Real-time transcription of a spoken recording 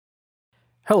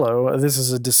Hello, this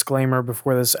is a disclaimer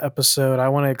before this episode. I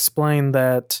want to explain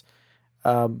that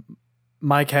um,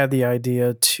 Mike had the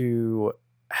idea to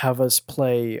have us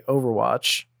play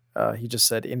Overwatch. He just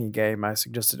said any game. I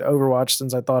suggested Overwatch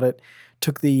since I thought it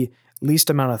took the least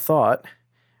amount of thought,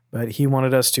 but he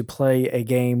wanted us to play a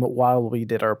game while we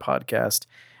did our podcast.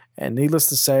 And needless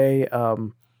to say,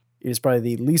 it is probably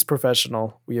the least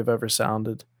professional we have ever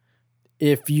sounded.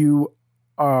 If you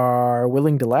are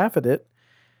willing to laugh at it,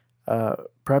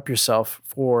 prep yourself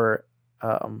for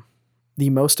the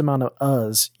most amount of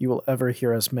uhs you will ever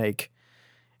hear us make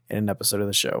in an episode of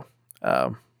the show.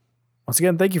 Once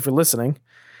again, thank you for listening,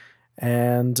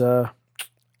 and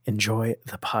enjoy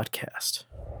the podcast.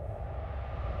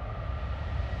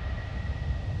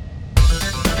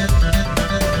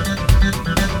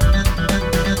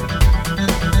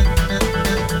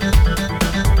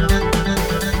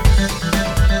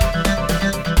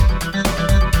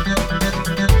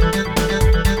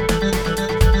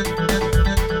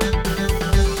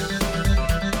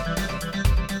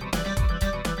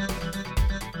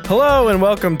 Hello and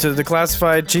welcome to the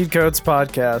Classified Cheat Codes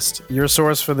Podcast, your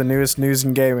source for the newest news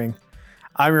in gaming.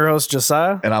 I'm your host,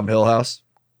 Josiah. And I'm Hillhouse.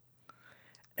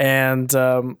 And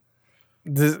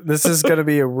this is going to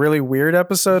be a really weird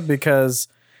episode because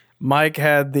Mike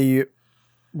had the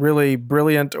really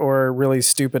brilliant or really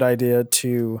stupid idea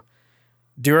to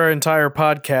do our entire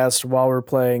podcast while we're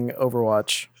playing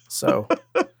Overwatch. So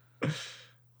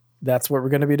that's what we're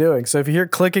going to be doing. So if you hear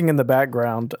clicking in the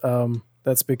background,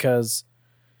 that's because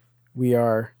we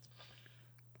are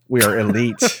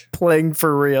elite. Playing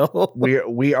for real.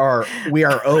 we are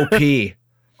OP.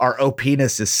 Our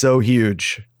OPness is so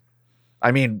huge.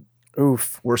 I mean,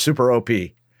 Oof. We're super OP.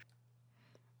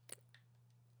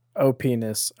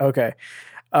 OPness. Okay.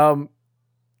 I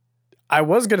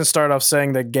was going to start off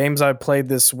saying that games I played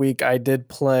this week, I did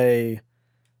play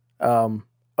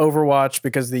Overwatch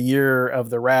because the year of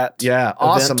the rat. Yeah,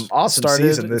 awesome started.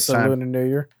 Season this time. Lunar New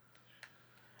Year.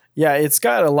 Yeah, it's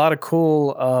got a lot of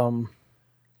cool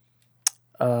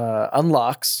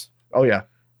unlocks. Oh, yeah.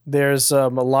 There's a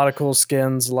lot of cool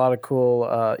skins, a lot of cool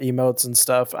emotes and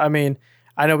stuff. I mean,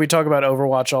 I know we talk about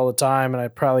Overwatch all the time, and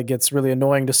it probably gets really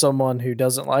annoying to someone who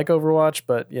doesn't like Overwatch,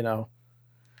 but, you know,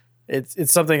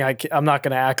 it's something I'm not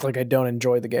going to act like I don't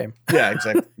enjoy the game. Yeah,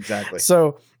 exactly.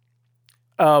 So,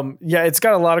 yeah, it's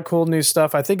got a lot of cool new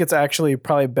stuff. I think it's actually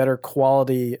probably better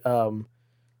quality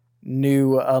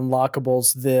new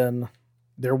unlockables than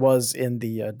there was in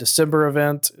the December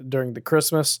event during the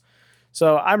Christmas.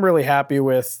 So I'm really happy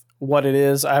with what it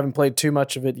is. I haven't played too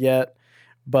much of it yet,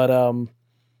 but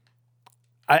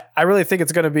I really think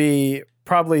it's going to be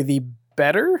probably the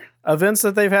better events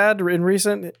that they've had in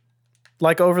recent,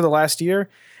 like over the last year.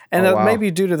 And that may be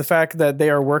due to the fact that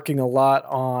they are working a lot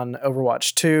on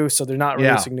Overwatch 2, so they're not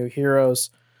releasing new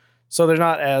heroes. So they're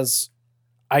not as,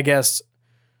 I guess,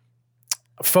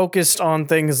 focused on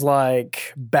things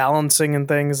like balancing and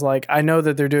things like, I know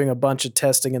that they're doing a bunch of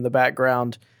testing in the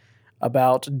background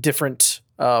about different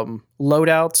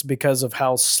loadouts because of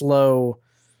how slow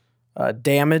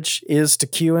damage is to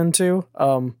queue into.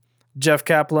 Jeff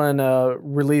Kaplan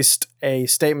released a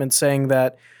statement saying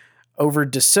that over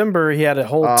December he had a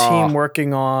whole team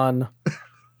working on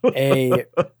a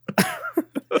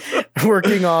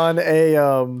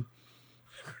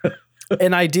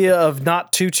an idea of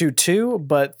not 222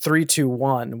 but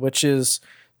 321, which is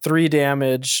 3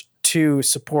 damage, 2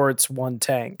 supports, 1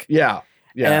 tank. Yeah.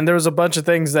 And there was a bunch of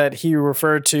things that he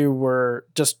referred to were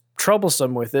just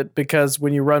troublesome with it because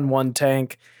when you run 1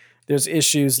 tank, there's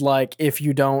issues like if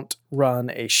you don't run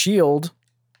a shield,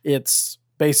 it's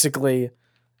basically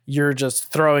you're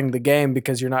just throwing the game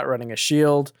because you're not running a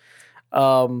shield.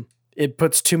 It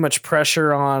puts too much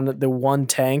pressure on the 1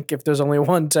 tank if there's only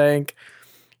 1 tank.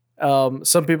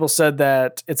 Some people said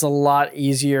that it's a lot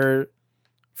easier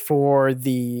for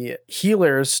the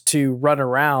healers to run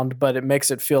around, but it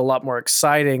makes it feel a lot more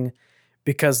exciting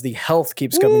because the health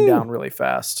keeps coming down really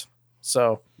fast.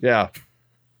 So yeah,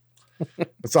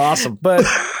 it's awesome. But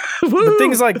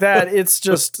things like that, it's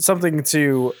just something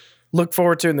to look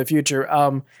forward to in the future.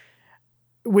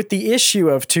 With the issue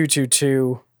of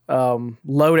 222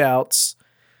 loadouts,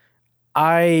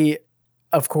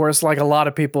 of course, like a lot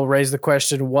of people raise the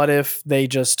question, what if they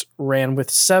just ran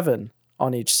with 7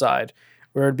 on each side,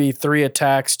 where it'd be 3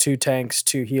 attacks, 2 tanks,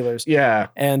 2 healers? Yeah.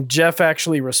 And Jeff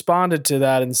actually responded to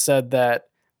that and said that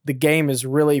the game is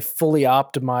really fully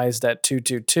optimized at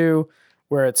 222,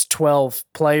 where it's 12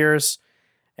 players.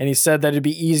 And he said that it'd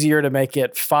be easier to make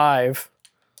it 5,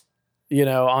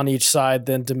 on each side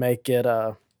than to make it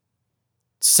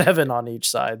 7 on each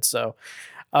side. So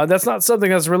that's not something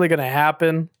that's really going to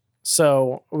happen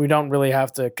So we don't really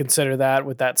have to consider that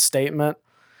with that statement.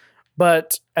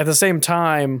 But at the same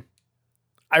time,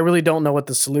 I really don't know what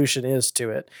the solution is to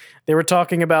it. They were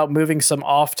talking about moving some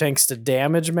off tanks to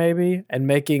damage maybe and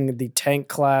making the tank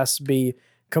class be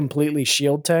completely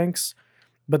shield tanks.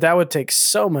 But that would take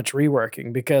so much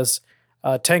reworking because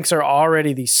tanks are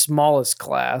already the smallest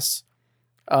class.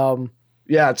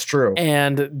 Yeah, it's true.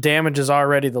 And damage is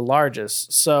already the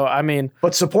largest. So, I mean...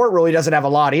 But support really doesn't have a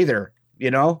lot either,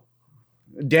 you know?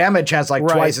 Damage has like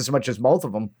twice as much as both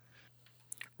of them.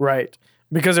 Right.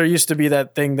 Because there used to be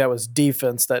that thing that was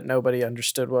defense that nobody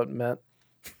understood what it meant.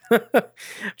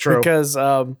 True. Because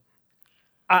I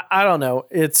don't know.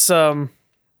 It's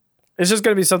just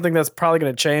going to be something that's probably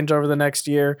going to change over the next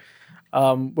year.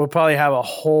 We'll probably have a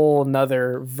whole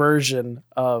nother version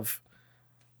of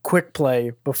quick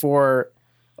play before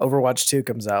Overwatch 2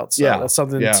 comes out. So that's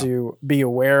something to be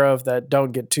aware of, that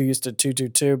don't get too used to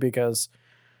 222 because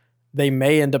they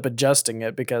may end up adjusting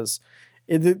it because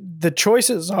the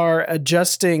choices are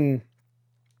adjusting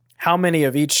how many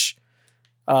of each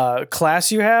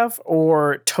class you have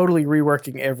or totally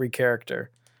reworking every character.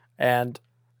 And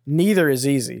neither is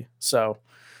easy. So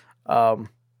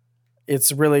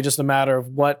it's really just a matter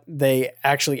of what they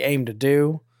actually aim to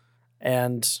do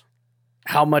and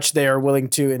how much they are willing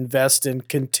to invest in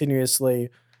continuously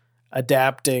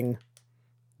adapting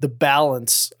the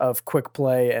balance of quick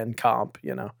play and comp,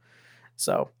 you know.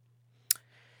 So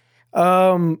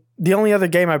the only other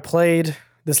game I played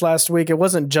this last week, it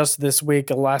wasn't just this week,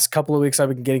 the last couple of weeks I've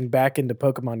been getting back into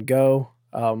Pokemon Go.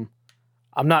 I'm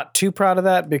not too proud of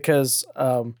that because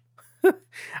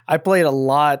I played a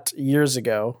lot years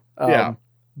ago.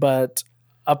 But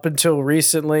up until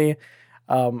recently,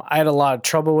 I had a lot of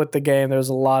trouble with the game. There was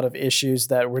a lot of issues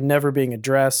that were never being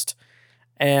addressed.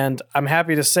 And I'm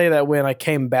happy to say that when I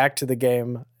came back to the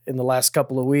game in the last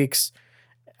couple of weeks,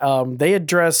 they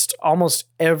addressed almost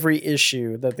every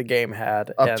issue that the game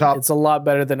had. Up top. It's a lot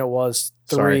better than it was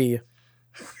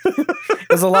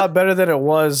it's a lot better than it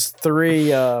was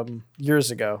 3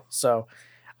 years ago. So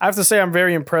I have to say I'm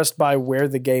very impressed by where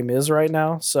the game is right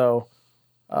now. So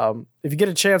if you get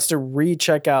a chance to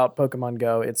recheck out Pokemon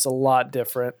Go, it's a lot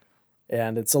different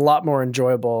and it's a lot more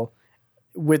enjoyable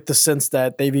with the sense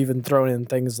that they've even thrown in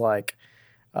things like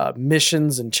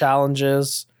missions and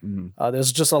challenges.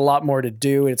 There's just a lot more to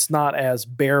do. It's not as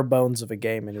bare bones of a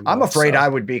game anymore. I'm afraid I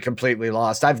would be completely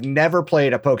lost. I've never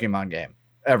played a Pokemon game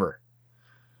ever.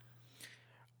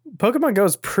 Pokemon Go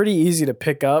is pretty easy to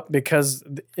pick up because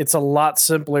it's a lot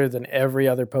simpler than every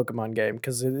other Pokemon game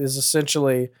because it is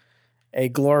essentially a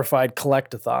glorified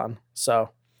collect-a-thon. So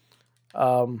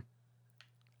I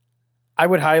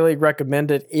would highly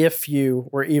recommend it if you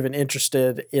were even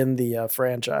interested in the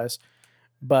franchise.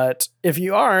 But if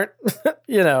you aren't,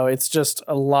 you know, it's just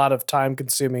a lot of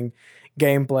time-consuming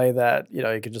gameplay that, you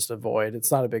know, you could just avoid. It's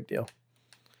not a big deal.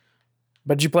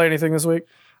 But did you play anything this week?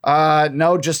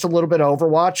 No, just a little bit of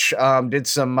Overwatch. Did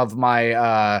some of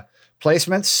my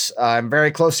placements. I'm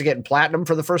very close to getting platinum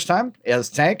for the first time as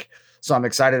tank, so I'm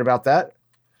excited about that.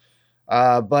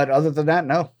 But other than that,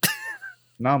 no.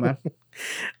 No, man.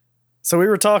 So we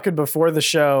were talking before the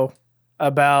show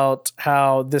about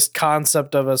how this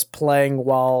concept of us playing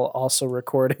while also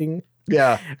recording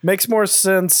makes more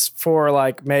sense for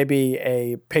like maybe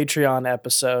a Patreon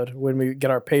episode when we get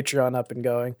our Patreon up and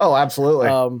going. Oh, absolutely.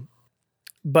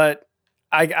 But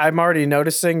I'm already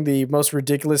noticing the most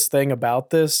ridiculous thing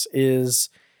about this is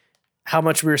how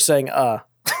much we were saying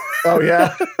Oh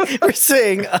yeah. We're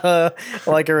saying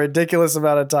like a ridiculous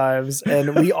amount of times,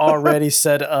 and we already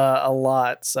said a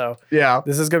lot. So yeah,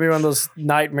 this is gonna be one of those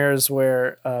nightmares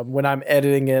where when I'm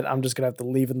editing it, I'm just gonna have to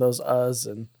leave in those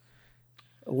and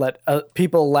let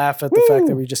people laugh at the fact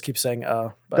that we just keep saying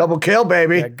But, double kill,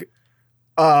 baby. Yeah, good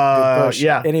push.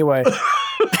 Yeah. Anyway.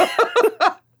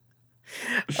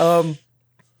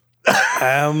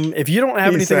 If you don't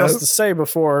have anything else to say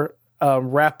before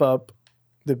wrap up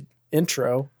the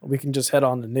intro, we can just head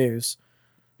on to news.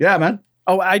 Yeah, man.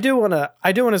 Oh, I do want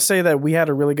to say that we had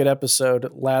a really good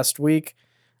episode last week.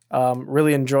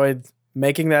 Really enjoyed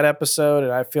making that episode,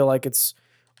 and I feel like it's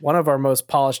one of our most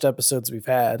polished episodes we've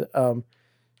had.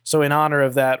 So in honor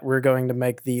of that, we're going to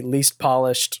make the least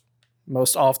polished,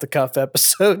 most off the cuff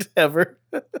episode ever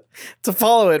to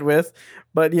follow it with.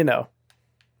 But you know,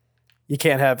 you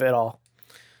can't have it all.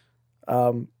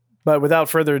 But without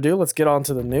further ado, let's get on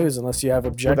to the news, unless you have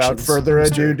objections. Without further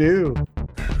ado.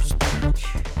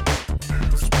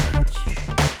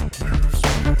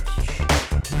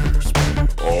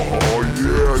 Oh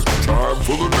yeah, it's time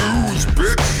for the news,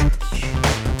 bitch.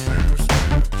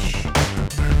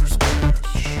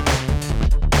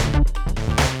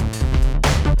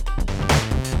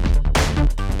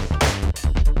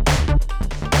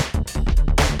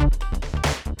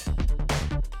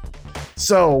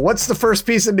 So, what's the first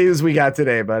piece of news we got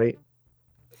today, buddy?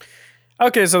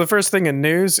 Okay, so the first thing in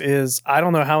news is I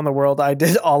don't know how in the world I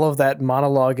did all of that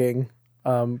monologuing,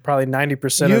 probably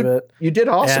 90% of it. You did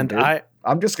awesome, And dude.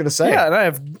 I'm just gonna say. Yeah,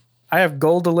 and I have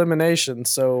gold elimination.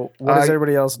 So what does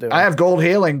everybody else do? I have gold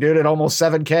healing, dude, at almost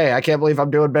 7K. I can't believe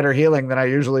I'm doing better healing than I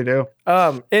usually do.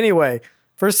 Anyway,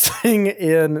 first thing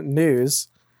in news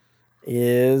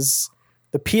is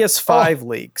the PS5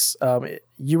 leaks.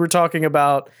 You were talking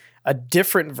about a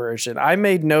different version. I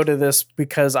made note of this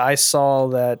because I saw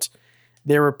that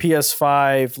there were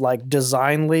PS5 like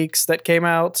design leaks that came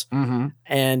out,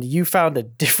 and you found a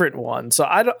different one. So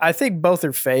I think both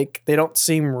are fake. They don't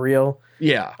seem real.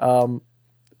 Yeah.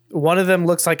 One of them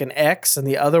looks like an X, and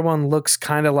the other one looks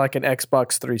kind of like an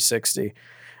Xbox 360.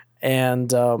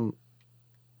 And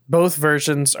both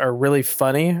versions are really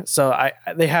funny, so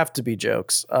they have to be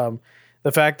jokes.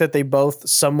 The fact that they both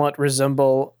somewhat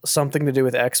resemble something to do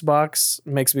with Xbox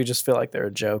makes me just feel like they're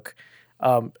a joke.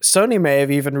 Sony may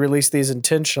have even released these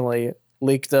intentionally,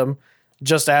 leaked them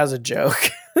just as a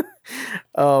joke.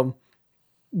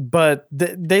 But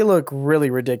they look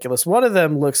really ridiculous. One of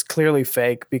them looks clearly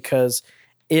fake because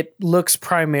it looks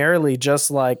primarily just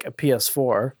like a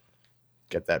PS4.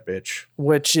 Get that bitch.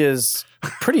 Which is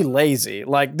pretty lazy.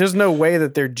 Like, there's no way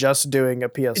that they're just doing a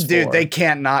PS4. Dude, they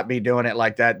can't not be doing it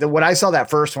like that. When I saw that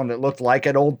first one that looked like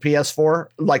an old PS4,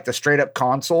 like the straight up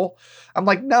console, I'm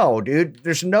like, no, dude,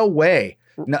 there's no way.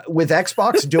 No, with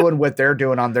Xbox doing what they're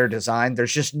doing on their design,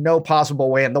 there's just no possible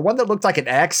way. And the one that looked like an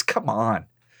X, come on.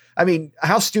 I mean,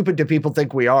 how stupid do people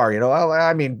think we are? You know,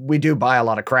 I mean, we do buy a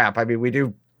lot of crap. I mean, we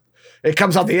do. It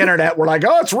comes on the internet. We're like,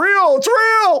 oh, it's real. It's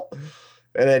real.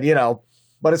 And then, you know,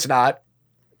 but it's not.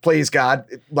 Please, God,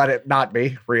 let it not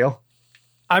be real.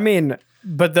 I mean,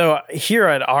 but though here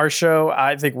at our show,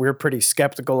 I think we're pretty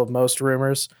skeptical of most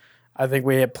rumors. I think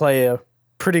we play a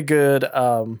pretty good.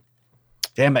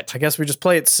 Damn it. I guess we just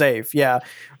play it safe. Yeah,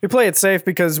 we play it safe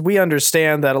because we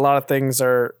understand that a lot of things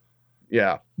are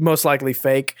most likely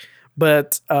fake.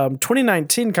 But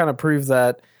 2019 kind of proved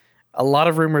that a lot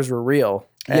of rumors were real.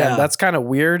 And that's kind of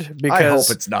weird because I hope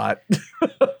it's not.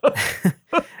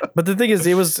 But the thing is,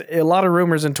 it was a lot of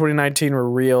rumors in 2019 were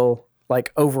real,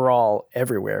 like overall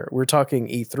everywhere. We're talking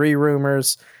E3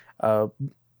 rumors,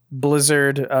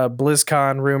 Blizzard,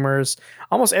 BlizzCon rumors.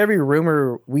 Almost every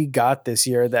rumor we got this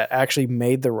year that actually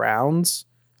made the rounds,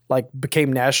 like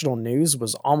became national news,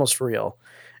 was almost real.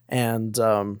 And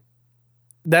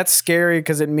that's scary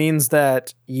because it means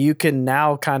that you can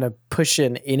now kind of push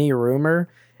in any rumor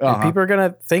and people are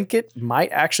going to think it might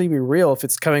actually be real if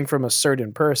it's coming from a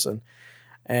certain person.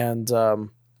 And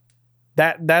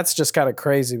that's just kind of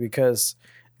crazy because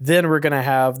then we're going to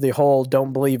have the whole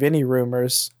don't believe any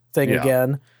rumors thing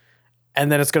again.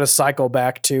 And then it's going to cycle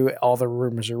back to all the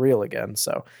rumors are real again.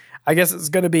 So I guess it's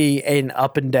going to be an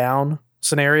up and down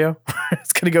scenario.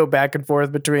 It's going to go back and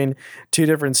forth between two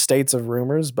different states of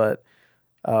rumors. But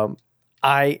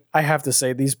I have to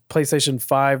say these PlayStation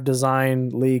 5 design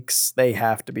leaks, they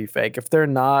have to be fake. If they're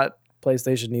not,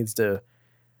 PlayStation needs to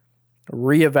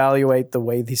reevaluate the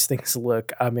way these things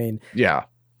look. I mean,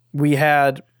 we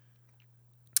had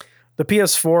the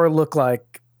PS4 look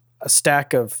like a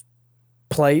stack of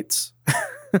plates,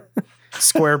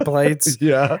 square plates.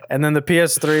 And then the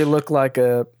PS3 looked like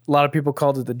a lot of people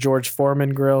called it the George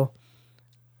Foreman grill.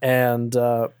 And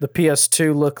the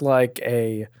PS2 looked like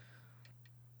I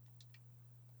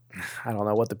don't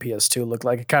know what the PS2 looked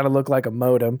like. It kind of looked like a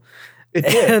modem. It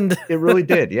did. It really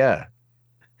did. Yeah.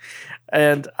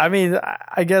 And I mean,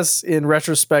 I guess in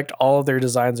retrospect, all of their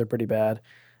designs are pretty bad.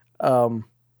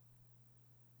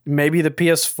 Maybe the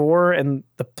PS4 and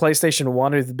the PlayStation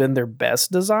 1 have been their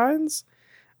best designs,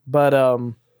 but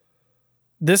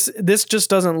this just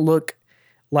doesn't look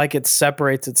like it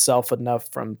separates itself enough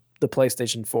from the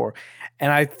PlayStation 4.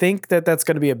 And I think that that's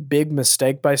going to be a big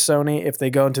mistake by Sony if they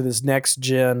go into this next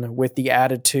gen with the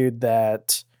attitude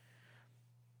that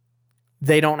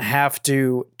they don't have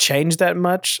to change that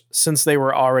much since they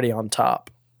were already on top,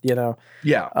 you know?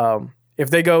 Yeah. If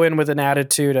they go in with an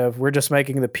attitude of we're just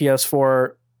making the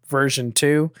PS4 version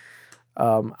 2,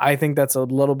 I think that's a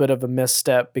little bit of a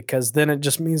misstep because then it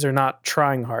just means they're not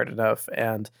trying hard enough.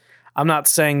 And I'm not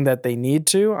saying that they need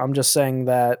to. I'm just saying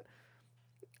that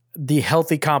the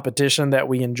healthy competition that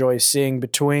we enjoy seeing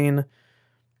between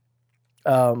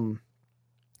Sony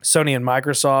and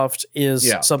Microsoft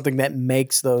is something that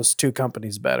makes those two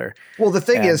companies better. Well, the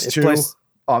thing is too.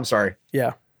 I'm sorry.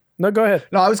 Yeah. No, go ahead.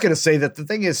 No, I was going to say that the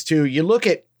thing is too. You look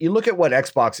at what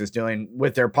Xbox is doing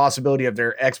with their possibility of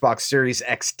their Xbox Series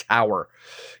X Tower.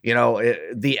 You know,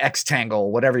 the X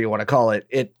Tangle, whatever you want to call it.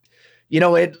 It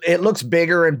looks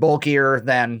bigger and bulkier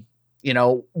than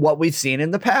what we've seen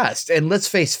in the past. And let's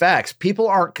face facts. People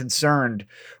aren't concerned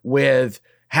with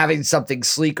having something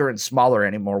sleeker and smaller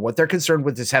anymore. What they're concerned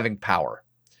with is having power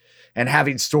and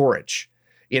having storage.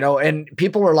 And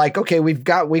people are like, okay, we've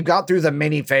got through the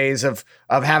mini phase of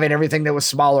having everything that was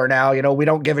smaller now. We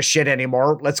don't give a shit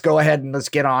anymore. Let's go ahead and let's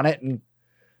get on it and,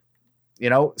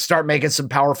 start making some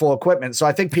powerful equipment. So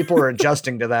I think people are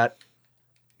adjusting to that.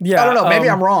 Yeah. I don't know. Maybe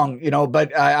I'm wrong,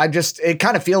 but it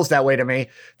kind of feels that way to me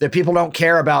that people don't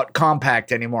care about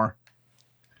compact anymore.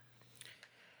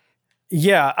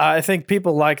 Yeah. I think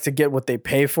people like to get what they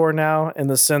pay for now, in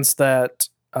the sense that,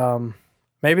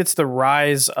 maybe it's the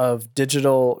rise of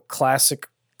digital classic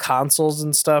consoles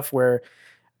and stuff, where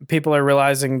people are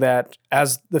realizing that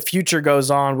as the future goes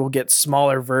on, we'll get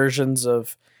smaller versions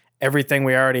of everything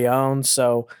we already own.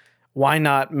 So why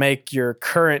not make your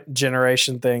current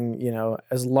generation thing,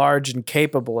 as large and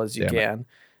capable as you can?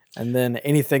 And then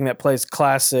anything that plays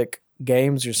classic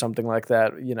games or something like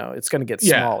that, it's going to get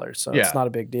smaller. So it's not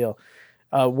a big deal.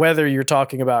 Whether you're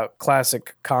talking about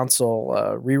classic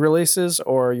console re-releases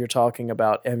or you're talking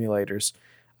about emulators.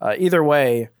 Either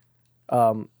way,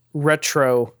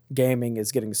 retro gaming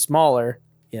is getting smaller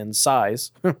in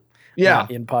size,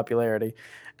 not in popularity.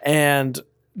 And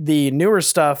the newer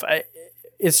stuff,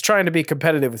 it's trying to be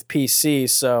competitive with PC,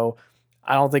 so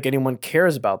I don't think anyone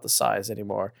cares about the size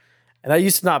anymore. And that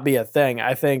used to not be a thing.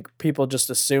 I think people just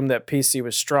assumed that PC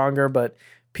was stronger, but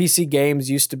PC games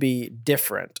used to be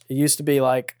different. It used to be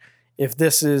like, if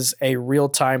this is a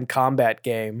real-time combat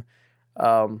game,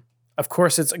 of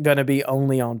course it's going to be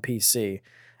only on PC.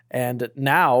 And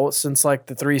now, since like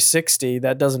the 360,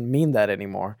 that doesn't mean that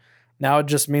anymore. Now it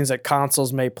just means that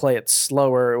consoles may play it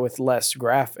slower with less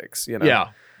graphics, Yeah.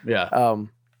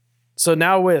 So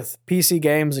now with PC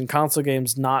games and console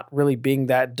games not really being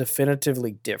that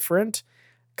definitively different,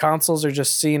 consoles are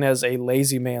just seen as a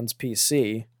lazy man's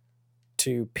PC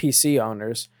to PC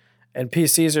owners, and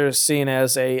PCs are seen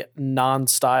as a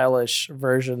non-stylish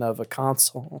version of a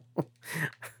console.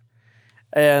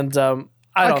 And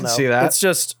I don't know. See that. It's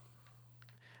just,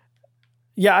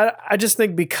 I just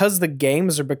think because the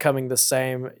games are becoming the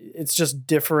same, it's just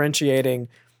differentiating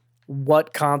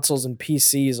what consoles and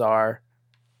PCs are,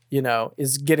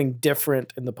 is getting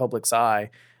different in the public's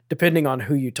eye, depending on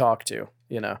who you talk to,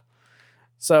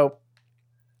 So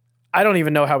I don't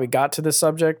even know how we got to this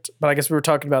subject, but I guess we were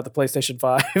talking about the PlayStation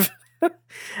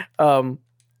 5.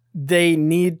 They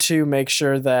need to make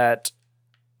sure that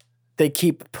they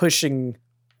keep pushing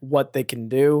what they can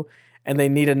do, and they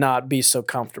need to not be so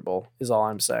comfortable, is all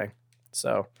I'm saying.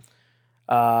 So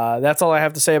that's all I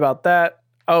have to say about that.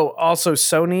 Oh, also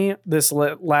Sony this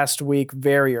last week,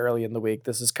 very early in the week,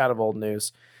 this is kind of old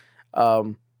news,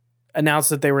 announced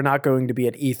that they were not going to be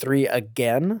at E3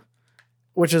 again,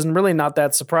 which is really not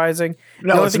that surprising.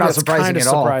 No, it's not surprising at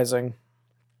all.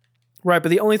 Right, but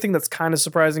the only thing that's kind of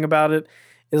surprising about it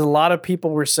is a lot of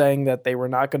people were saying that they were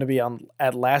not going to be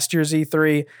at last year's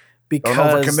E3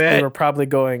 because they were probably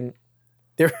going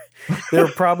to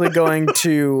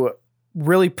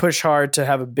really push hard to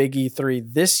have a big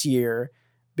E3 this year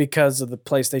because of the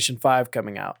PlayStation 5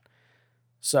 coming out.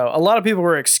 So a lot of people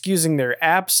were excusing their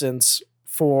absence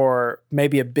for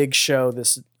maybe a big show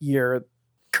this year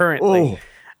currently. Ooh.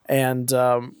 And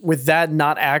with that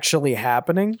not actually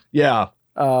happening,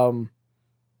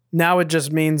 now it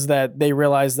just means that they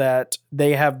realize that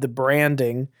they have the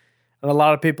branding, and a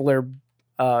lot of people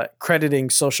are crediting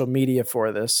social media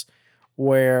for this,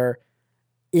 where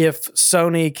if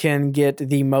Sony can get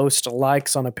the most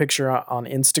likes on a picture on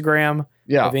Instagram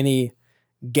of any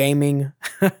gaming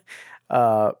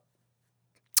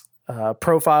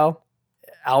profile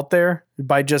out there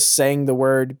by just saying the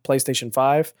word PlayStation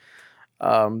 5,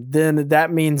 then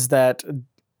that means that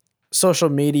social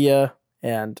media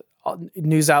and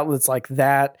news outlets like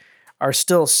that are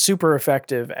still super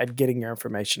effective at getting your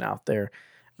information out there.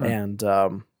 And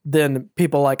then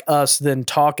people like us then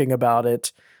talking about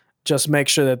it just make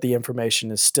sure that the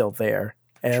information is still there.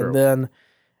 And then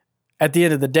at the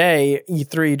end of the day,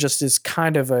 E3 just is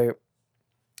kind of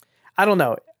I don't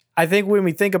know. I think when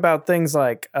we think about things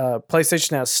like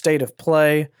PlayStation has State of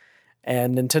Play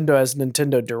and Nintendo has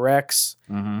Nintendo Directs,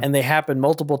 and they happen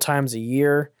multiple times a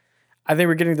year, I think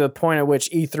we're getting to the point at which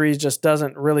E3 just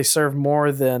doesn't really serve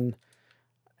more than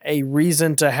a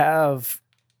reason to have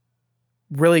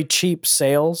really cheap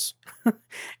sales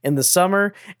in the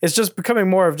summer. It's just becoming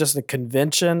more of just a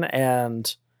convention,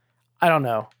 and I don't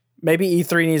know. Maybe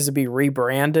E3 needs to be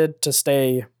rebranded to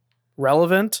stay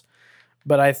relevant.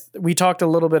 But we talked a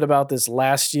little bit about this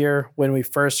last year when we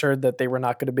first heard that they were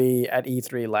not going to be at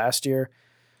E3 last year.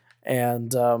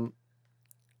 And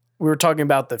we were talking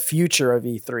about the future of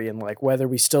E3 and like whether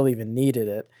we still even needed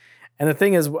it. And the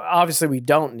thing is, obviously we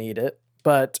don't need it,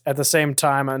 but at the same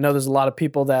time, I know there's a lot of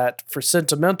people that for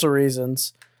sentimental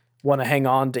reasons want to hang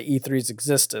on to E3's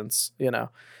existence, you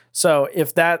know? So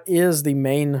if that is the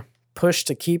main push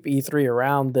to keep E3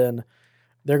 around, then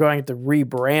they're going to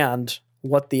rebrand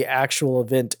what the actual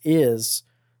event is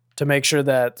to make sure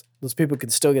that those people can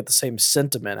still get the same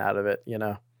sentiment out of it, you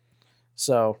know?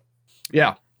 So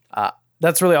Yeah.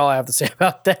 that's really all I have to say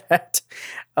about that.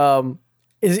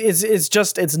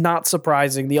 It's not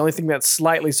surprising. The only thing that's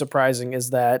slightly surprising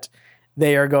is that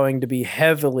they are going to be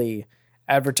heavily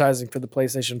advertising for the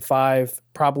PlayStation 5,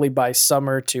 probably by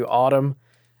summer to autumn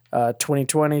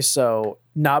 2020. So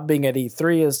not being at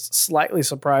E3 is slightly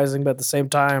surprising, but at the same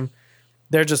time,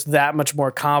 they're just that much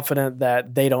more confident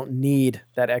that they don't need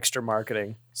that extra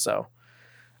marketing. So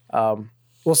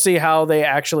we'll see how they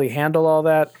actually handle all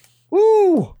that.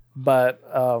 Woo! But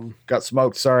Got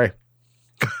smoked. Sorry.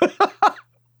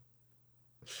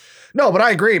 No, but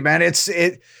I agree, man.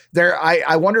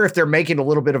 I wonder if they're making a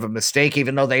little bit of a mistake,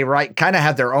 even though they kind of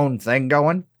have their own thing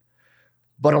going.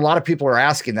 But a lot of people are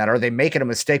asking that. Are they making a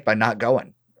mistake by not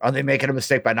going? Are they making a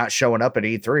mistake by not showing up at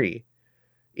E3?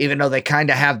 Even though they kind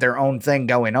of have their own thing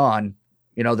going on,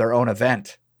 you know, their own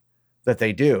event that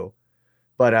they do.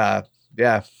 But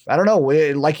yeah, I don't know.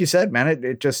 Like you said, man,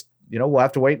 it just, you know, we'll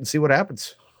have to wait and see what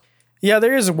happens. yeah,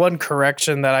 there is one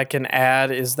correction that I can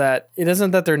add is that it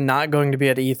isn't that they're not going to be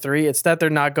at E3. It's that they're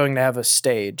not going to have a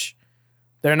stage.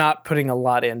 They're not putting a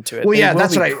lot into it. Well, They yeah, will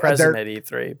that's be what present at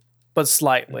E3, but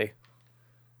slightly.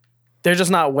 They're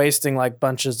just not wasting like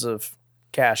bunches of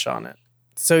cash on it.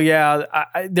 So yeah,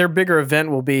 their bigger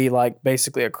event will be like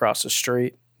basically across the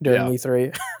street during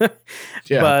E3.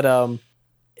 Yeah. But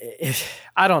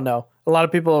I don't know. A lot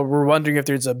of people were wondering if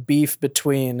there's a beef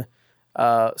between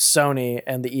Sony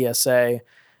and the ESA,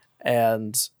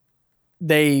 and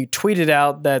they tweeted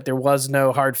out that there was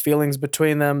no hard feelings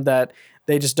between them, that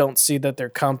they just don't see that their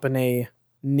company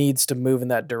needs to move in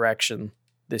that direction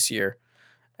this year.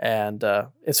 And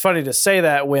it's funny to say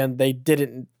that when they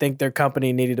didn't think their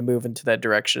company needed to move into that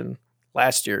direction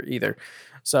last year either.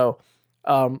 So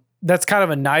that's kind of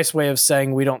a nice way of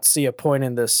saying we don't see a point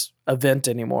in this event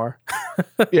anymore.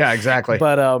 Yeah, exactly.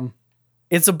 But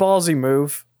it's a ballsy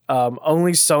move.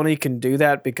 Only Sony can do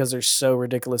that because they're so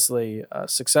ridiculously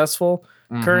successful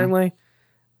currently.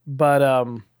 But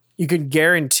you can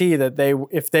guarantee that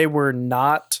if they were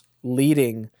not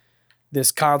leading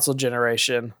this console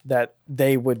generation, that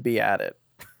they would be at it.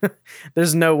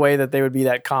 There's no way that they would be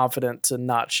that confident to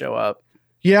not show up.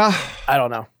 Yeah. I don't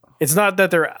know. It's not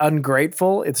that they're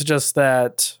ungrateful. It's just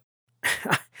that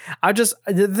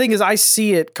the thing is, I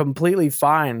see it completely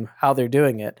fine how they're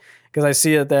doing it, because I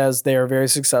see it as they are very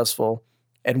successful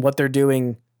and what they're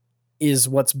doing is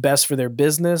what's best for their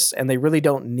business. And they really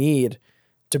don't need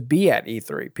to be at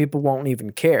E3. People won't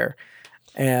even care.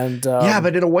 And yeah,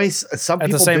 but in a way, some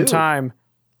people at the same do. time,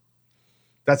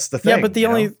 that's the thing. yeah, but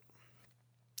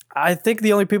I think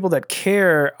the only people that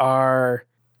care are,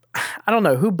 I don't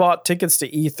know, who bought tickets to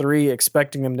E3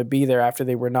 expecting them to be there after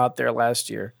they were not there last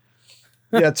year.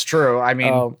 Yeah, it's true. I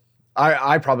mean,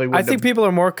 I probably would. I think people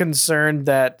are more concerned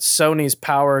that Sony's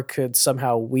power could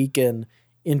somehow weaken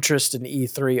interest in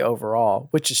E3 overall,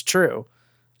 which is true.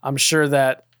 I'm sure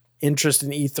that interest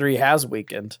in E3 has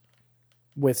weakened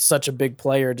with such a big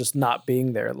player just not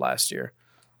being there last year.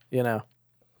 You know,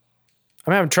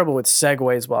 I'm having trouble with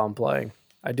segues while I'm playing.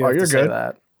 I do have to say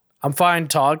that. I'm fine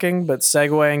talking, but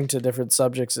segueing to different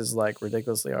subjects is like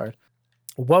ridiculously hard.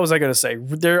 What was I going to say?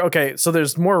 Okay, so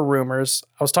there's more rumors.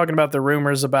 I was talking about the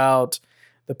rumors about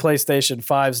the PlayStation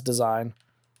 5's design,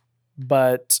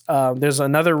 but there's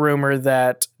another rumor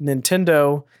that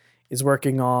Nintendo is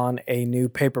working on a new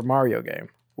Paper Mario game,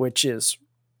 which is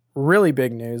really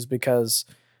big news because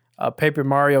Paper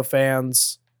Mario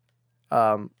fans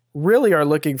really are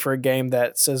looking for a game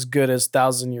that's as good as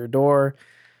Thousand Year Door.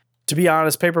 To be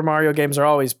honest, Paper Mario games are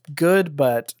always good,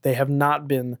 but they have not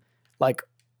been like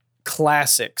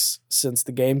classics since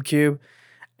the GameCube.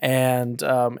 And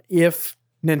if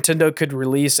Nintendo could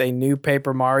release a new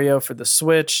Paper Mario for the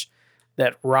Switch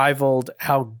that rivaled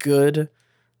how good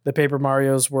the Paper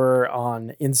Marios were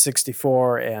on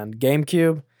N64 and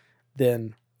GameCube,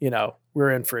 then, you know,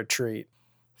 we're in for a treat.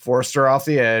 Forced her off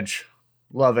the edge.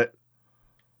 Love it.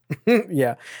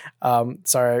 Yeah.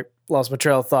 Sorry, I lost my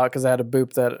trail of thought because I had to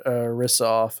boop that Rissa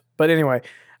off. But anyway,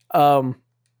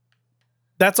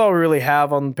 that's all we really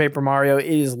have on Paper Mario. It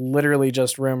is literally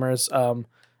just rumors.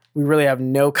 We really have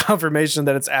no confirmation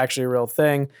that it's actually a real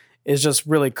thing. It's just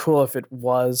really cool if it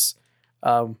was.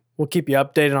 We'll keep you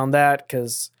updated on that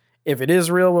because if it is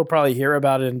real, we'll probably hear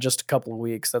about it in just a couple of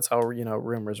weeks. That's how,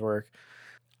 rumors work.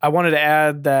 I wanted to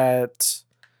add that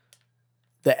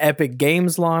the Epic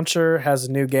Games launcher has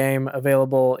a new game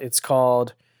available. It's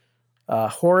called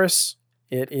Horus.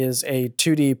 It is a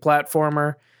 2D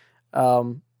platformer.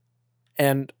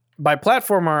 And by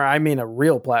platformer, I mean a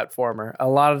real platformer. A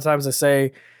lot of times I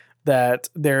say that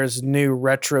there's new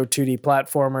retro 2D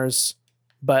platformers,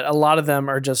 but a lot of them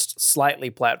are just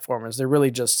slightly platformers. They're really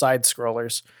just side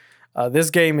scrollers. This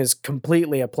game is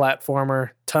completely a platformer,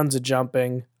 tons of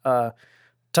jumping,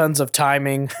 tons of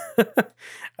timing.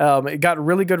 It got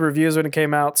really good reviews when it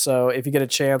came out, so if you get a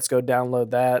chance, go download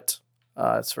that.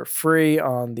 It's for free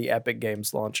on the Epic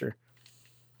Games launcher.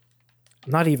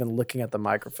 I'm not even looking at the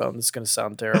microphone. This is going to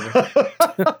sound terrible.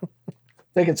 I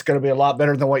think it's going to be a lot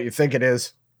better than what you think it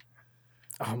is.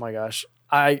 Oh my gosh.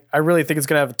 I really think it's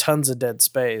going to have tons of dead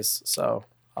space, so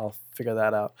I'll figure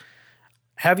that out.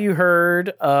 Have you heard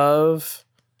of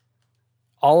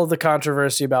all of the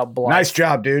controversy about Blythe? Nice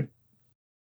job, dude.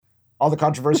 All the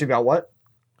controversy about what?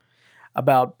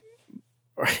 About,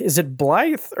 is it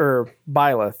Blythe or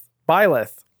Byleth?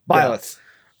 Byleth. Byleth. Yeah.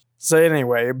 So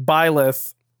anyway,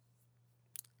 Byleth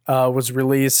was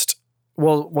released,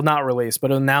 well, not released,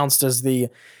 but announced as the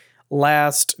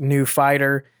last new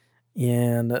fighter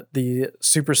in the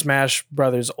Super Smash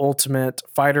Bros. Ultimate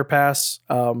Fighter Pass.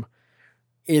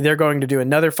 They're going to do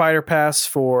another Fighter Pass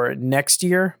for next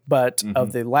year, but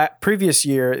of the previous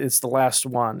year, it's the last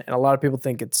one. And a lot of people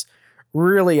think it's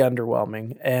really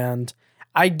underwhelming. And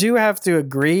I do have to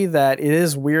agree that it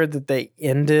is weird that they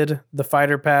ended the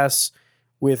Fighter Pass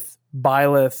with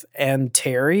Byleth and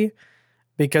Terry,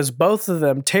 because both of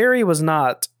them, Terry was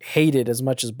not hated as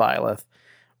much as Byleth,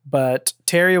 but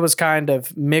Terry was kind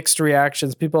of mixed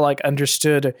reactions. People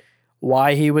understood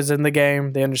why he was in the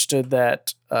game. They understood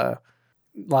that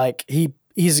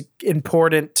he's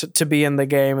important to be in the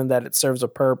game and that it serves a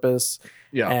purpose.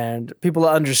 Yeah. And people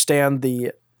understand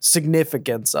the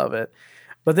significance of it.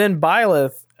 But then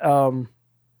Byleth,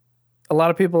 a lot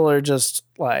of people are just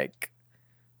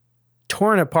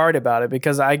torn apart about it,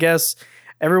 because I guess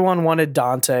everyone wanted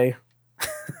Dante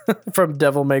from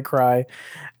Devil May Cry.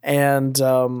 And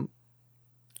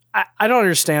I don't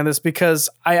understand this, because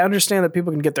I understand that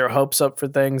people can get their hopes up for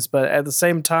things, but at the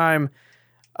same time,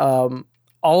 all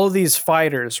of these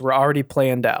fighters were already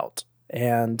planned out,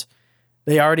 and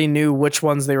they already knew which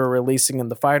ones they were releasing in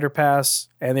the Fighter Pass,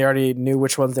 and they already knew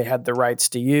which ones they had the rights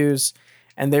to use,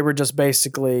 and they were just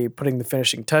basically putting the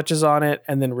finishing touches on it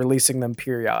and then releasing them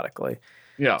periodically.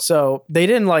 Yeah. So they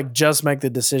didn't just make the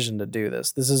decision to do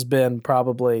this. This has been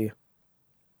probably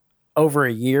over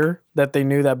a year that they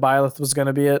knew that Byleth was going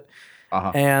to be it.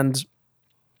 And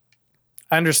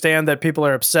I understand that people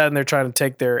are upset and they're trying to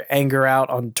take their anger out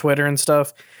on Twitter and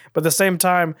stuff. But at the same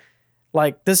time,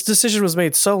 this decision was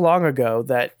made so long ago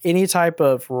that any type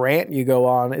of rant you go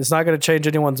on is not going to change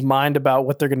anyone's mind about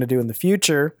what they're going to do in the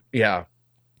future. Yeah.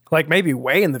 Maybe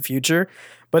way in the future,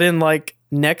 but in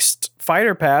next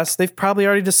Fighter Pass, they've probably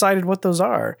already decided what those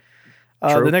are.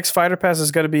 The next Fighter Pass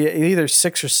is going to be either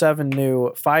 6 or 7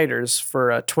 new fighters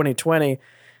for 2020,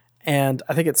 and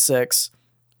I think it's 6.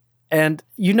 And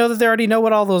that they already know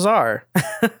what all those are.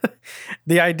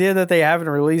 The idea that they haven't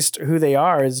released who they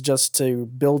are is just to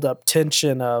build up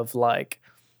tension of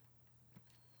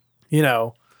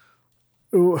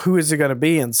who is it going to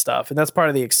be and stuff. And that's part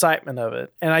of the excitement of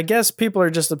it. And I guess people are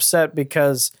just upset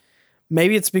because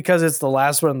maybe it's because it's the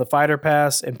last one in the Fighter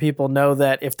Pass, and people know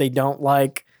that if they don't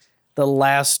like the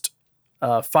last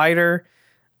fighter,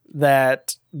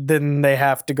 that then they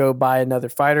have to go buy another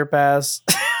Fighter Pass.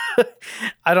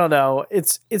 I don't know.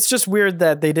 It's just weird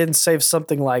that they didn't save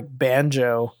something like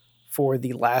Banjo for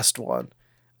the last one.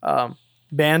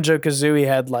 Banjo-Kazooie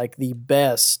had the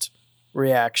best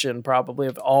reaction probably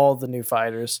of all the new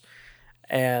fighters.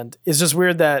 And it's just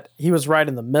weird that he was right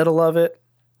in the middle of it.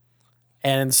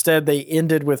 And instead they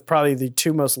ended with probably the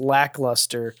 2 most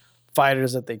lackluster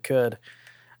fighters that they could.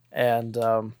 And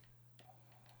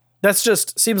that's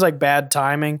just seems like bad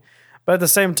timing. But at the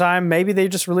same time, maybe they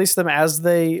just released them as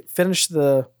they finish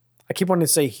I keep wanting to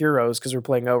say heroes because we're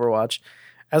playing Overwatch.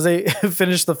 As they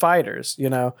finish the fighters,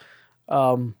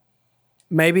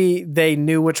 maybe they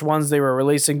knew which ones they were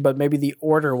releasing, but maybe the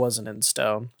order wasn't in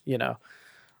stone,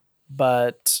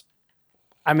 But,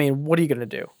 I mean, what are you going to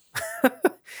do?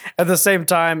 At the same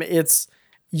time,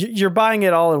 you're buying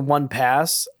it all in one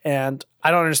pass, and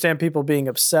I don't understand people being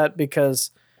upset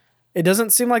because it doesn't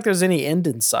seem like there's any end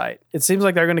in sight. It seems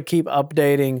like they're going to keep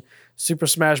updating Super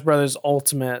Smash Bros.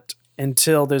 Ultimate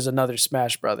until there's another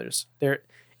Smash Bros. It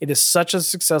is such a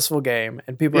successful game,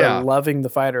 and people are loving the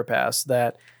Fighter Pass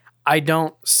that I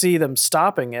don't see them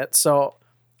stopping it. So,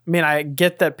 I mean, I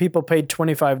get that people paid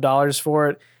 $25 for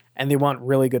it and they want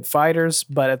really good fighters,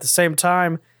 but at the same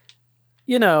time,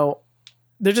 you know,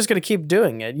 they're just going to keep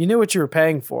doing it. You knew what you were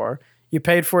paying for. You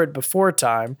paid for it before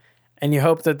time, and you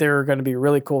hope that there are going to be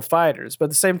really cool fighters. But at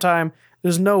the same time,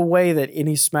 there's no way that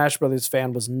any Smash Brothers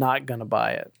fan was not going to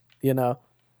buy it, you know?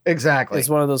 Exactly. It's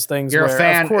one of those things You're where, a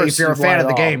fan. of course, If you're a you fan want of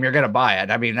the it all. game, you're going to buy it.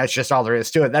 I mean, that's just all there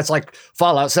is to it. That's like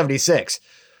Fallout 76.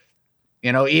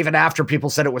 You know, even after people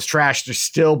said it was trash, there's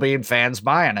still being fans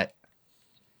buying it.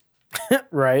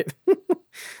 Right.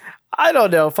 I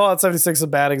don't know. Fallout 76 is a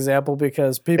bad example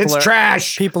because It's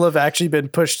trash. people have actually been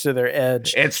pushed to their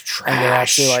edge It's trash. and they're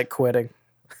actually like quitting.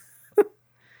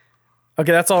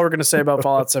 Okay, that's all we're going to say about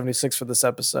Fallout 76 for this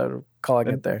episode. We're calling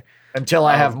it there. Until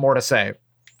I have more to say.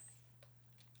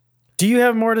 Do you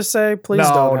have more to say? Please No,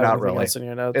 don't have not anything really. else in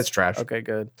your notes. It's trash. Okay,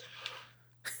 good.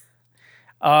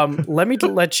 Let me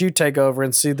let you take over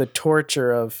and see the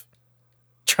torture of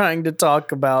trying to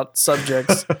talk about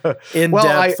subjects in Well,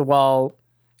 depth while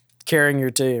carrying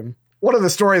your team. One of the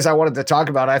stories I wanted to talk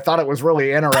about, I thought it was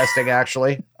really interesting,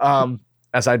 actually,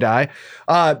 as I die.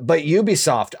 But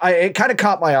Ubisoft, it kind of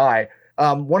caught my eye.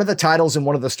 One of the titles in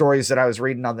one of the stories that I was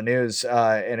reading on the news,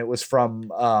 and it was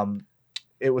from, I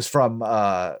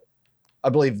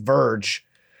believe, Verge.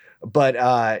 But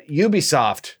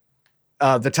Ubisoft,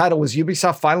 the title was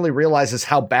Ubisoft finally realizes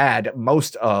how bad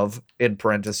most of, in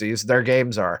parentheses, their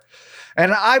games are.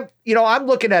 And I'm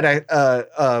looking at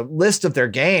a list of their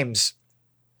games,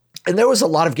 and there was a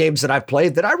lot of games that I've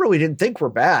played that I really didn't think were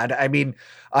bad. I mean,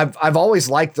 I've always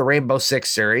liked the Rainbow Six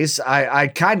series. I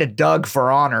kind of dug For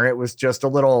Honor. It was just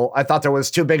I thought there was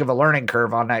too big of a learning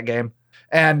curve on that game.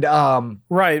 And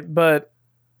Right, but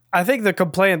I think the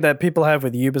complaint that people have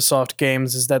with Ubisoft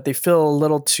games is that they feel a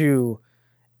little too.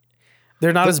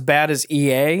 They're not as bad as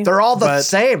EA. they're all the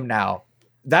same now.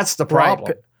 That's the problem.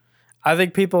 Right. I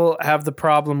think people have the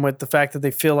problem with the fact that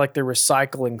they feel like they're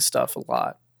recycling stuff a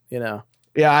lot, you know?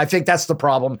 Yeah, I think that's the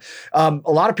problem. A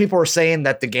lot of people are saying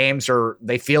that the games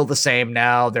they feel the same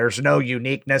now. There's no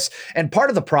uniqueness. And part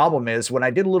of the problem is, when I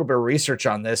did a little bit of research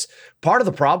on this, part of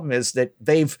the problem is that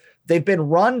they've been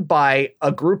run by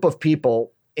a group of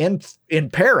people in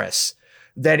Paris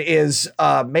that is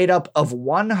made up of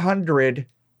 100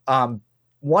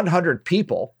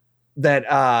 people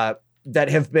that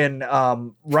have been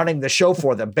running the show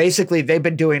for them. Basically, they've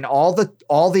been doing all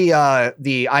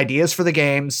the ideas for the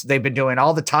games. They've been doing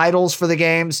all the titles for the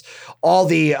games, all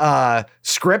the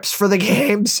scripts for the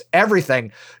games.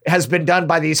 Everything has been done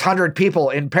by these 100 people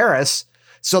in Paris.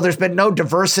 So there's been no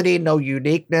diversity, no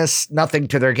uniqueness, nothing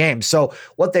to their games. So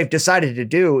what they've decided to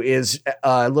do is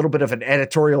a little bit of an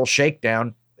editorial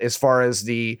shakedown as far as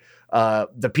the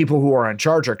people who are in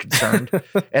charge are concerned.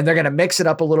 And they're going to mix it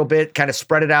up a little bit, kind of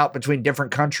spread it out between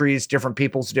different countries, different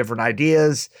people's different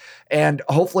ideas, and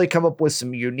hopefully come up with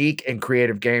some unique and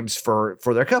creative games for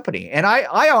their company. And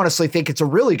I honestly think it's a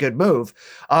really good move.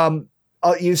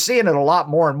 You're seeing it a lot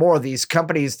more and more, these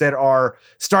companies that are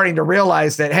starting to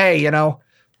realize that, hey, you know,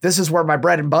 this is where my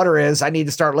bread and butter is. I need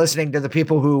to start listening to the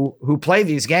people who play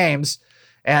these games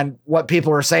and what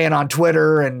people are saying on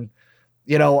Twitter and,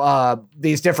 you know,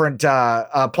 these different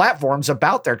platforms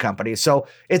about their company. So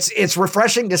it's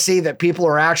refreshing to see that people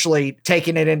are actually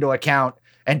taking it into account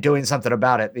and doing something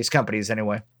about it. These companies,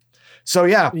 anyway. So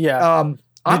yeah. I'm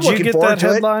Did you looking get forward that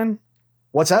to headline? it.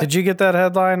 What's that? Did you get that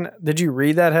headline? Did you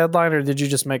read that headline or did you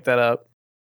just make that up?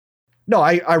 No,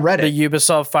 I read The it.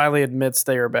 Ubisoft finally admits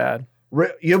they are bad.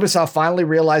 Ubisoft finally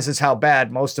realizes how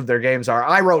bad most of their games are.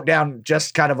 I wrote down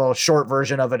just kind of a short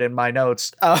version of it in my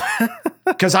notes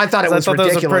because I thought it was That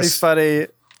was a pretty ridiculous. funny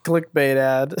clickbait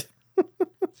ad.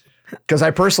 Because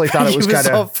I personally thought it was kind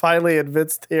Ubisoft of finally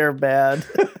admits they are bad.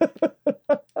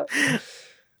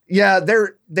 yeah.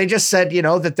 They just said, you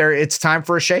know, that it's time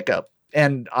for a shakeup,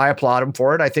 and I applaud them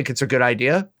for it. I think it's a good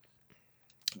idea.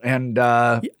 And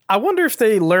I wonder if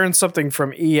they learned something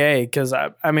from EA, because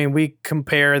I mean, we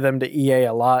compare them to EA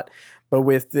a lot, but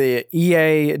with the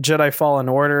EA Jedi Fallen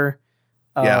Order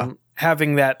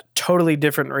having that totally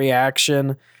different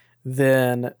reaction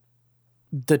than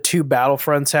the two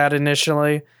Battlefronts had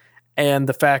initially, and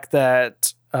the fact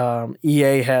that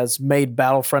EA has made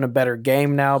Battlefront a better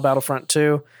game now, Battlefront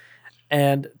 2,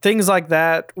 and things like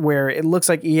that, where it looks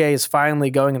like EA is finally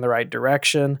going in the right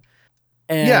direction.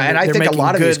 and I they're think a making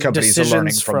lot of these good companies are learning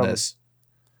decisions from this.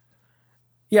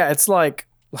 Yeah, it's like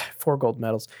 4 gold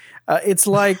medals. It's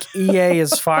like EA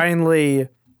is finally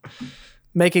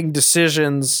making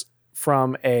decisions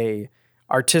from a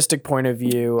artistic point of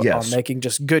view Yes. on making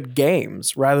just good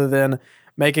games rather than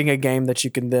making a game that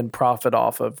you can then profit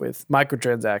off of with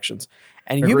microtransactions.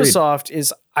 And Agreed. Ubisoft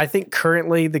is, I think,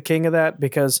 currently the king of that,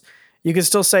 because you can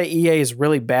still say EA is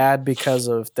really bad because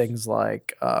of things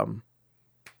like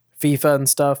FIFA and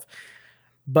stuff.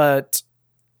 But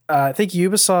I think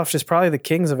Ubisoft is probably the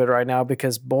kings of it right now,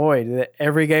 because, boy,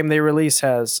 every game they release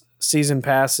has season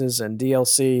passes and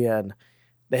DLC, and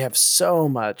they have so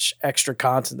much extra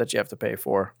content that you have to pay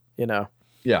for, you know?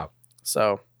 Yeah.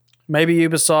 So maybe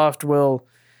Ubisoft will,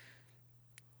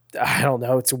 I don't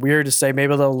know, it's weird to say,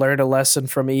 maybe they'll learn a lesson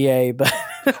from EA, but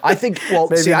I think, well,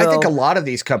 Maybe see, I think a they'll- lot of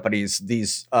these companies,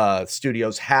 these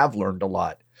studios have learned a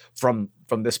lot from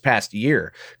this past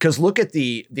year. Because look at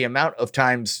the amount of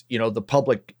times, you know, the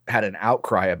public had an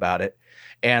outcry about it,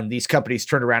 and these companies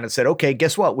turned around and said, okay,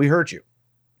 guess what? We heard you.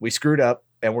 We screwed up,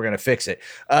 and we're going to fix it.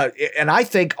 And I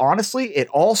think, honestly, it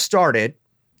all started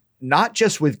not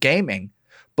just with gaming,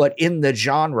 but in the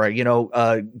genre. You know,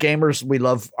 gamers, we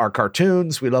love our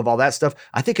cartoons. We love all that stuff.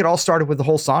 I think it all started with the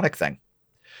whole Sonic thing.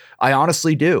 I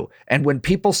honestly do. And when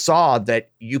people saw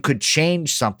that you could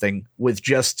change something with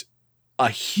just a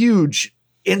huge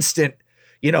instant,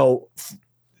 you know,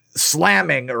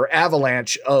 slamming or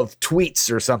avalanche of tweets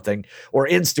or something, or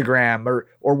Instagram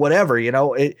or whatever, you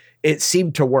know, it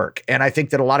seemed to work. And I think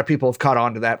that a lot of people have caught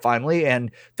on to that finally.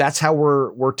 And that's how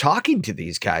we're talking to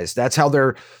these guys. That's how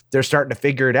they're starting to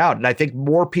figure it out. And I think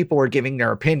more people are giving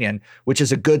their opinion, which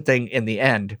is a good thing in the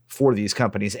end for these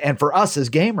companies and for us as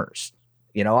gamers.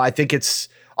 You know, I think it's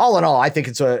all in all, I think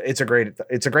it's a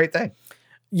great thing.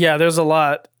 yeah, there's a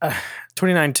lot.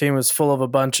 2019 was full of a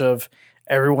bunch of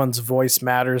everyone's voice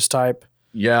matters type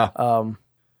Yeah.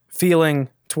 feeling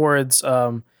towards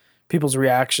people's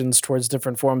reactions towards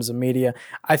different forms of media.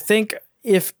 I think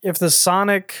if the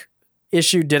Sonic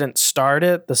issue didn't start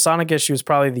it, the Sonic issue is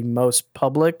probably the most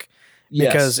public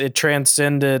because it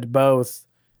transcended both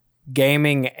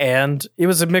gaming and it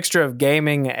was a mixture of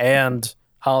gaming and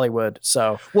Hollywood.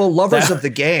 So well, lovers that- of the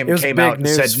game it was came big out and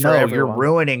news said, for no, you're everyone.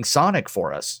 ruining Sonic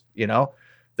for us. You know,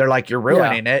 they're like, you're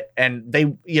ruining it. And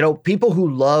they, you know, people who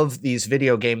love these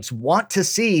video games want to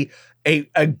see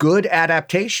a good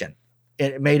adaptation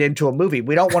made into a movie.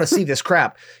 We don't want to see this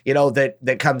crap, you know,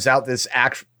 that comes out, this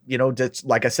act, you know, that's,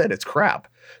 like I said, it's crap.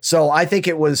 So I think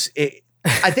it may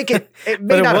But it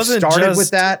not have wasn't started with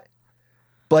just- that,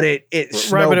 but it right, but it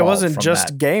snowballed wasn't from just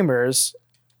that. gamers.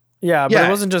 Yeah, but Yeah. it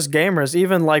wasn't just gamers.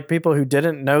 Even like people who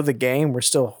didn't know the game were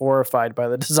still horrified by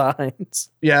the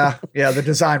designs. Yeah, the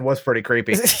design was pretty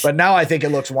creepy, but now I think it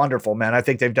looks wonderful, man. I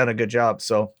think they've done a good job.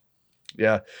 So,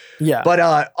 yeah. Yeah. But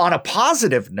on a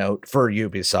positive note for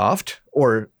Ubisoft,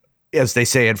 or as they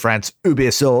say in France,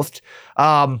 Ubisoft,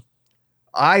 oh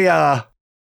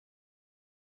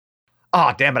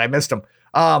damn it, I missed him.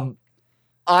 I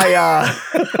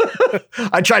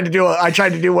tried to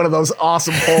do one of those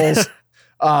awesome polls.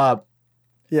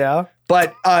 yeah.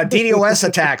 But DDoS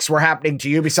attacks were happening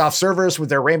to Ubisoft servers with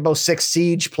their Rainbow Six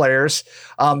Siege players.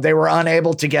 They were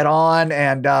unable to get on,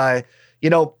 and you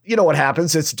know what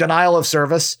happens. It's denial of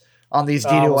service on these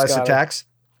Almost DDoS got it. attacks.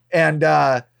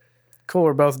 And Cool.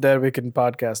 We're both dead. We can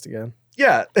podcast again.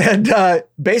 yeah, and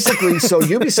basically, so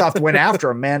Ubisoft went after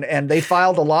them, man, and they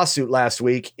filed a lawsuit last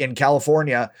week in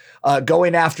California,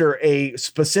 going after a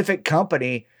specific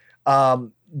company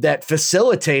that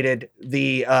facilitated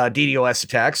the DDoS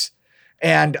attacks,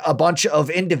 and a bunch of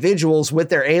individuals with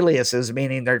their aliases,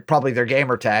 meaning they're probably their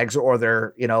gamer tags or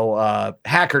their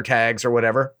hacker tags or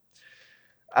whatever.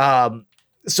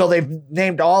 So they've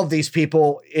named all of these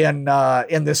people in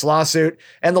this lawsuit,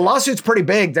 and the lawsuit's pretty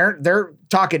big. They're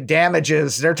talking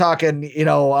damages. They're talking,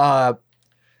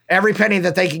 every penny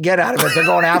that they can get out of it. They're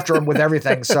going after them with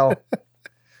everything. So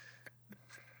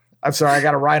I'm sorry, I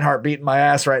got a Reinhardt beating my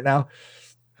ass right now.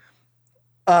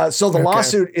 So the Okay.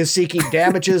 lawsuit is seeking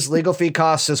damages, legal fee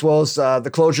costs, as well as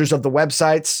the closures of the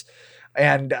websites,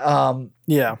 and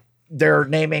Yeah. they're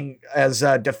naming as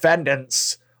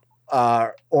defendants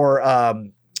or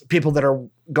people that are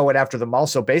going after them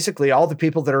also. Basically, all the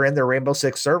people that are in their Rainbow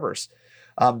Six servers.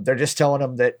 They're just telling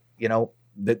them that,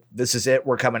 that this is it.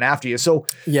 We're coming after you. So,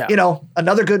 Yeah.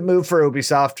 another good move for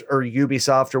Ubisoft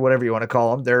or whatever you want to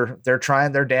call them. They're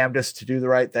trying their damnedest to do the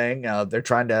right thing. They're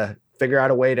trying to figure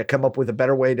out a way to come up with a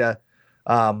better way to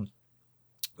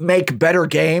make better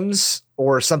games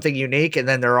or something unique. And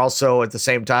then they're also at the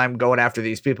same time going after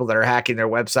these people that are hacking their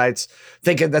websites,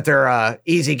 thinking that they're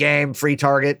easy game, free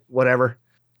target, whatever.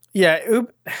 Yeah.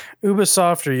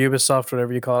 Ubisoft or Ubisoft,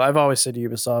 whatever you call it. I've always said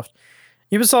Ubisoft.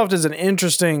 Ubisoft is an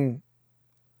interesting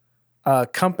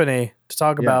company to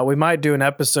talk about. We might do an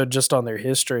episode just on their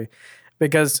history,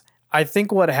 because I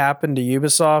think what happened to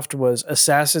Ubisoft was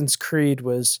Assassin's Creed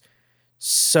was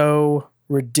so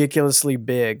ridiculously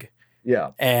big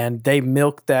Yeah. And they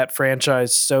milked that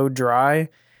franchise so dry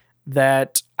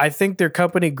that I think their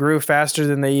company grew faster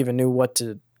than they even knew what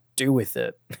to do with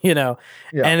it, you know?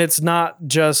 Yeah. And it's not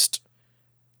just,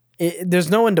 there's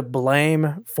no one to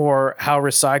blame for how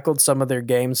recycled some of their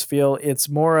games feel. It's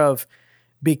more of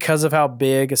because of how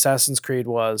big Assassin's Creed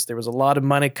was, there was a lot of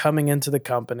money coming into the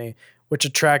company, which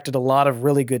attracted a lot of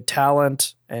really good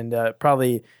talent and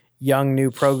probably young new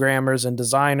programmers and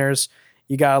designers.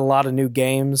 You got a lot of new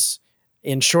games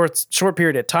in short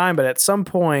period of time, but at some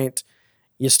point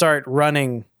you start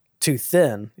running too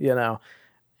thin, you know?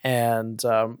 And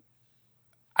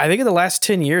I think in the last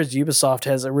 10 years, Ubisoft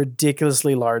has a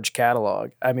ridiculously large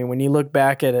catalog. I mean, when you look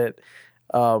back at it,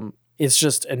 it's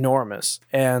just enormous.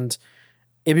 And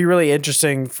it'd be really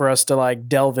interesting for us to like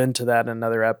delve into that in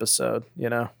another episode, you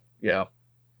know? Yeah.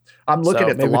 I'm looking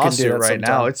at the maybe we can do lawsuit that right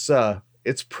now. sometime.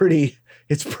 It's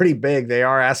pretty big. They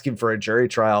are asking for a jury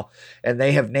trial, and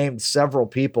they have named several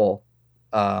people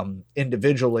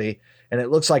individually, and it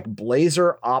looks like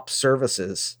Blazer Ops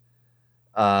Services,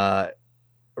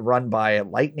 run by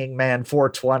Lightning Man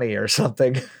 420 or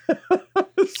something. Oh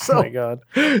my God.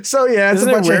 So yeah, it's Isn't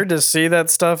a it bunch weird to see that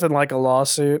stuff in like a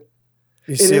lawsuit?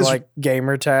 You see is- like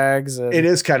gamer tags and it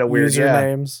is kind of weird. Yeah,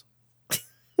 usernames.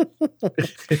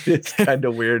 it's kind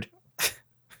of weird.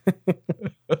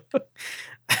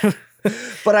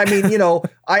 But I mean, you know,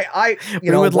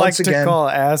 We would like to call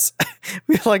ass.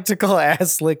 We'd like to call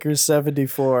Ass Licker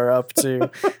 74 up to.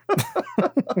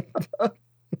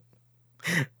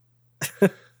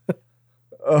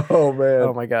 Oh man.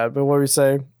 Oh my God! But what were we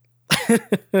saying?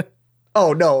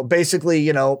 Oh no, basically,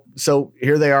 you know, so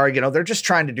here they are, you know, they're just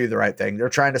trying to do the right thing. They're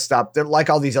trying to stop. They're like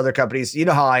all these other companies. You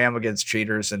know how I am against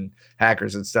cheaters and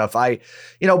hackers and stuff.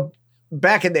 You know,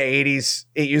 back in the 80s,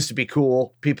 it used to be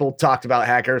cool. People talked about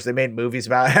hackers. They made movies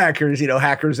about hackers. You know,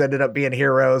 hackers ended up being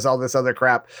heroes, all this other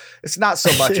crap. It's not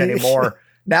so much anymore.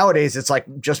 Nowadays, it's like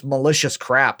just malicious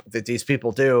crap that these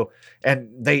people do. And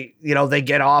they, you know, they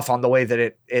get off on the way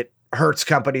that it hurts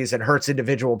companies and hurts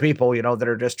individual people, you know, that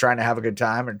are just trying to have a good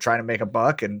time and trying to make a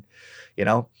buck. And, you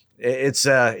know, it's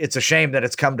a shame that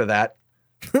it's come to that.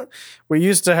 We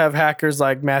used to have hackers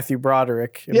like Matthew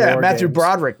Broderick. in Yeah, war Matthew games.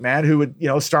 Broderick, man, who would, you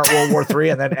know, start World War III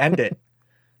and then end it.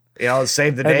 You know,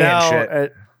 save the day and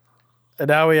shit. And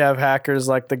now we have hackers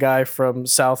like the guy from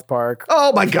South Park.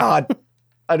 Oh my God.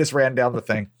 I just ran down the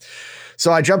thing.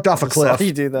 So I jumped off a cliff Saw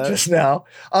you do that. just now.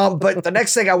 But the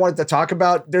next thing I wanted to talk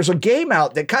about, there's a game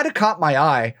out that kind of caught my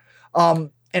eye.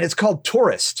 And it's called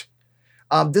Tourist.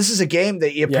 This is a game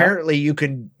that apparently you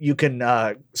can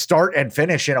start and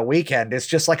finish in a weekend. It's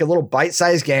just like a little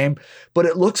bite-sized game, but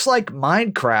it looks like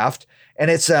Minecraft, and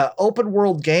it's an open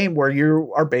world game where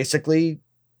you are basically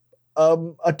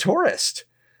a tourist.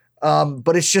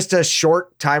 But it's just a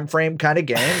short time frame kind of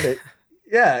game.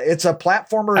 It's a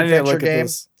platformer I need to adventure look at game,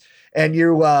 this. and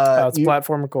you It's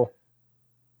platformer cool.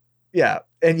 yeah,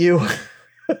 and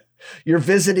you're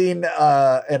visiting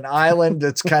an island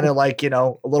that's kind of like, you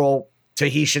know, a little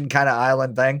Tahitian kind of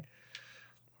island thing.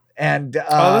 And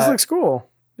This looks cool.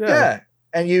 yeah.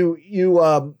 And you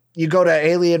go to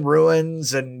alien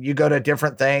ruins and you go to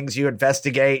different things, you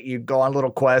investigate, you go on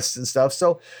little quests and stuff.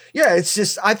 So yeah, it's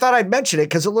just, I thought I'd mention it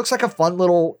because it looks like a fun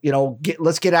little, you know,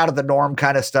 let's get out of the norm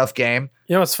kind of stuff game.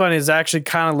 You know what's funny is it actually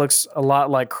kind of looks a lot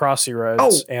like Crossy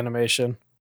Roads animation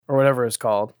or whatever it's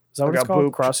called. Is that what it's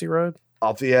called? booped. Crossy Road?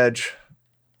 Off the edge.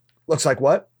 Looks like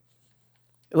what?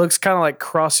 It looks kind of like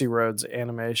Crossy Roads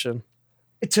animation.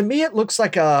 To me, it looks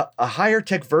like a higher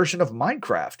tech version of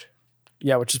Minecraft.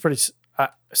 Yeah, which is pretty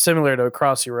similar to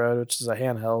Crossy Road, which is a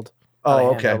handheld. Oh, Not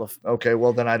a okay. handheld, Okay.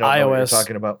 Well, then I don't know what you're iOS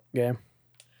talking about. game.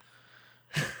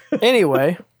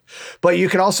 Anyway, But you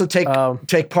can also take Um,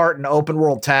 part in open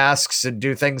world tasks and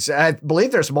do things. I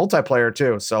believe there's multiplayer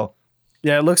too. So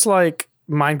yeah, it looks like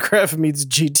Minecraft meets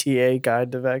GTA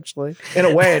kind of actually. in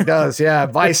a way, it does. Yeah,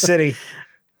 Vice City.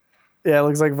 Yeah, it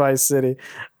looks like Vice City.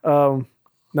 No,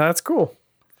 that's cool.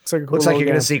 Looks like a cool Looks like little you're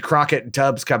going to game. see Crockett and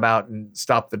Tubbs come out and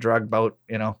stop the drug boat.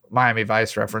 You know, Miami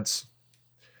Vice reference.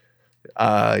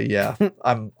 Yeah,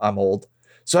 I'm old.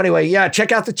 So anyway, yeah,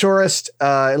 check out The Tourist.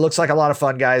 It looks like a lot of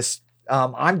fun, guys.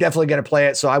 I'm definitely going to play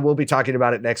it, so I will be talking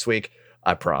about it next week.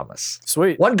 I promise.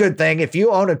 Sweet. One good thing, if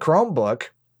you own a Chromebook,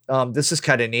 this is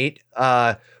kind of neat.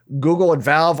 Google and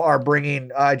Valve are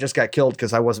bringing, I just got killed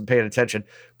because I wasn't paying attention,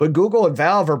 but Google and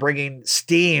Valve are bringing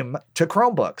Steam to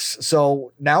Chromebooks.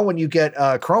 So now when you get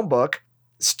a Chromebook,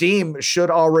 Steam should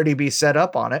already be set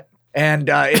up on it. And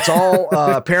it's all,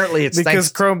 apparently it's Because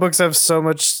thanks. Chromebooks have so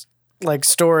much like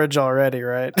storage already,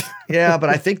 right? Yeah, but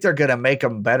I think they're going to make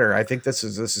them better. I think this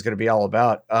is going to be all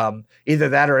about either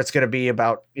that or it's going to be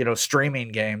about, you know,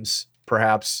 streaming games,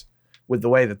 perhaps. with the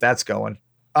way that that's going.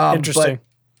 Interesting.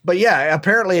 But yeah,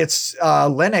 apparently it's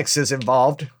Linux is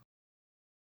involved.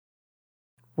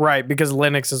 Right, because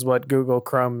Linux is what Google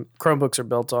Chromebooks are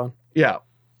built on. Yeah.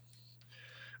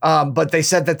 But they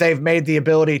said that they've made the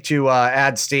ability to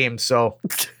add Steam. So,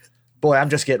 boy, I'm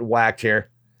just getting whacked here.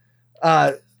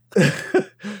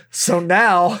 So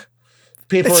now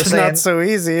people are It's saying, not so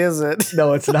easy, is it?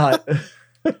 no, it's not.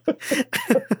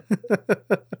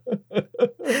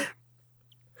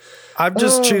 I'm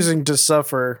just choosing to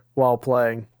suffer while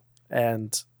playing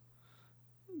and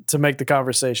to make the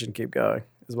conversation keep going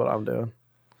is what I'm doing.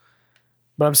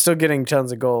 But I'm still getting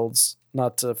tons of golds,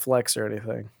 not to flex or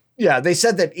anything. Yeah, they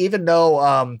said that even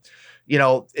though,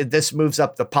 this moves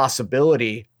up the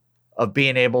possibility of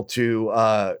being able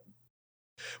to,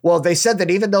 they said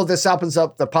that even though this opens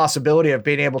up the possibility of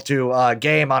being able to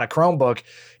game on a Chromebook,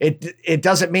 it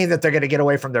doesn't mean that they're going to get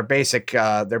away from their basic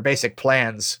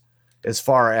plans as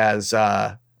far as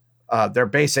their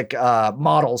basic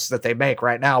models that they make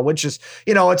right now, which is,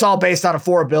 it's all based on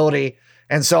affordability.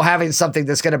 And so having something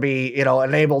that's going to be,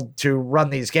 enabled to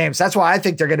run these games, that's why I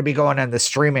think they're going to be going in the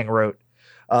streaming route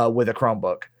with a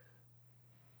Chromebook.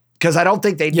 Because I don't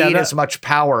think they need as much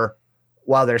power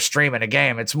while they're streaming a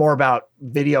game. It's more about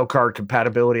video card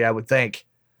compatibility, I would think,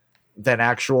 than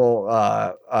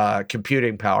actual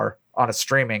computing power on a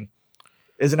streaming.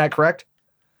 Isn't that correct?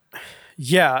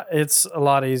 Yeah, it's a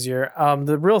lot easier.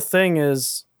 The real thing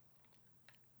is,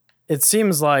 it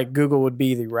seems like Google would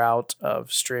be the route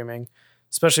of streaming,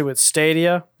 especially with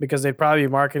Stadia, because they'd probably be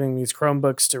marketing these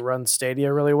Chromebooks to run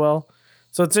Stadia really well.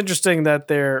 So it's interesting that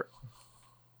they're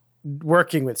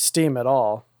working with Steam at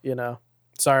all,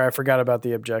 Sorry, I forgot about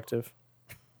the objective.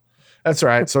 That's all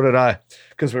right. So did I,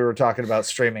 because we were talking about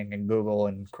streaming and Google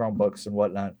and Chromebooks and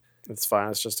whatnot. It's fine.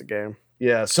 It's just a game.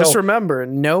 Yeah. So just remember,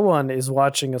 no one is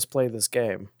watching us play this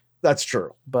game. That's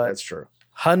true. But that's true.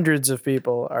 Hundreds of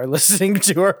people are listening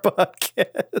to our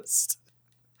podcast.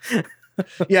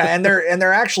 Yeah, and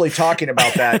they're actually talking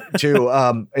about that too.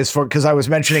 Because I was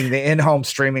mentioning the in-home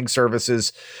streaming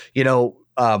services,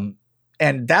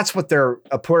 and that's what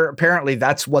apparently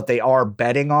that's what they are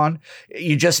betting on.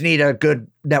 You just need a good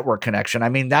network connection. I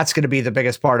mean, that's going to be the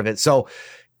biggest part of it. So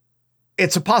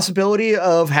it's a possibility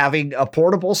of having a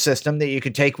portable system that you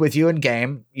could take with you in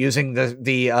game using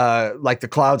the like the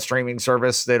cloud streaming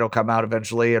service that'll come out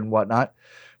eventually and whatnot.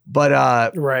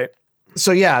 But right.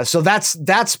 So yeah, so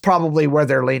that's probably where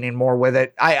they're leaning more with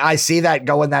it. I see that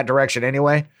go in that direction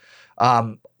anyway.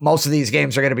 Most of these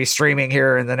games are going to be streaming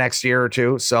here in the next year or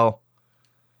two, so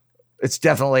it's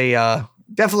definitely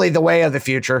the way of the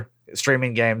future,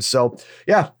 streaming games. So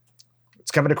yeah,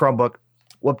 it's coming to Chromebook.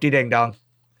 Whoop-de ding dong.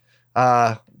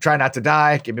 Try not to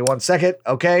die. Give me 1 second.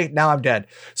 Okay, now I'm dead.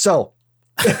 So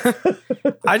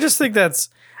I just think it's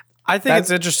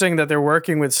interesting that they're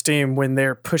working with Steam when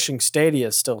they're pushing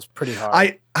Stadia still pretty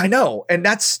hard. I know. And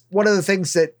that's one of the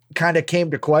things that kind of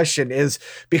came to question is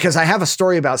because I have a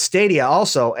story about Stadia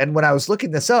also. And when I was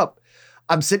looking this up,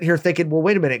 I'm sitting here thinking, well,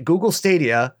 wait a minute, Google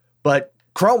Stadia, but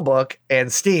Chromebook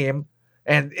and Steam.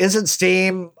 And isn't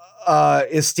Steam,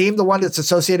 is Steam the one that's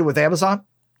associated with Amazon?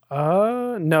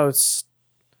 No, it's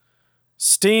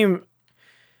Steam.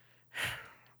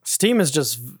 Steam is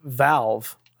just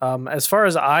Valve. As far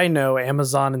as I know,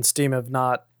 Amazon and Steam have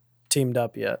not teamed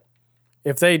up yet.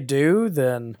 If they do,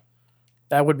 then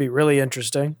that would be really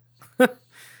interesting.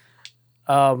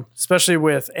 Especially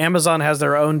with Amazon has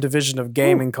their own division of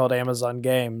gaming called Amazon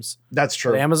Games. That's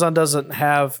true. But Amazon doesn't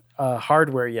have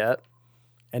hardware yet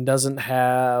and doesn't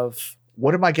have...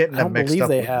 What am I getting them mixed up with? I don't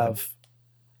believe they have. Them?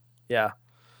 Yeah.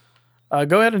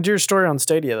 Go ahead and do your story on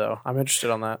Stadia, though. I'm interested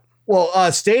on that.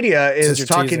 Well, Stadia is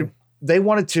talking... Teasing. They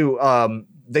wanted to...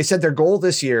 they said their goal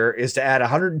this year is to add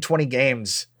 120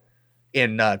 games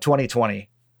in 2020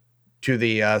 to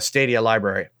the Stadia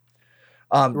library.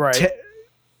 Right.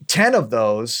 10 of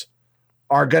those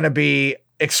are going to be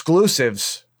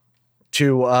exclusives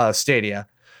to Stadia,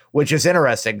 which is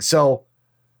interesting. So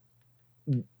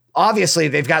obviously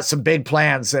they've got some big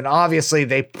plans, and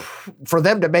obviously for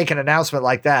them to make an announcement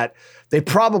like that, they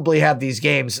probably have these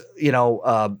games,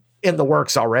 in the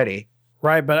works already.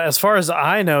 Right, but as far as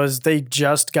I know, is they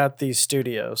just got these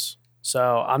studios.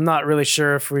 So I'm not really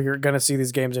sure if we're going to see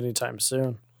these games anytime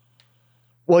soon.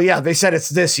 Well, yeah, they said it's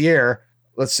this year.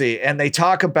 Let's see. And they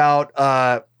talk about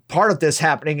part of this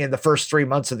happening in the first 3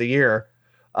 months of the year.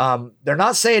 They're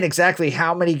not saying exactly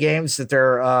how many games that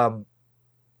they're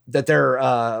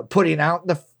putting out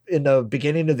in the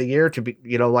beginning of the year to be,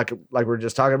 like we were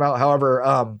just talking about.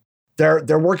 However,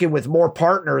 they're working with more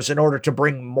partners in order to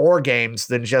bring more games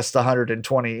than just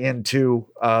 120 into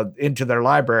their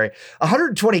library.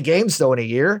 120 games though in a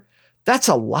year, That's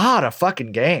a lot of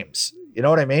fucking games. You know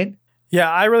what I mean? Yeah,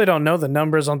 I really don't know the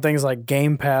numbers on things like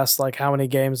Game Pass, like how many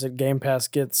games that Game Pass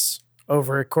gets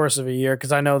over a course of a year,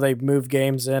 because I know they move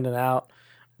games in and out.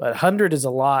 But 100 is a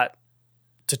lot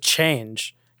to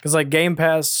change, because like Game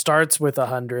Pass starts with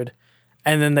 100,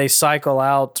 and then they cycle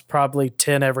out probably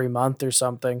 10 every month or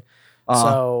something.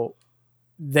 So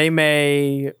they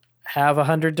may have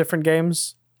 100 different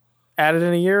games added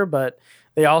in a year, but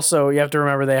they also, you have to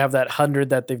remember, they have that 100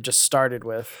 that they've just started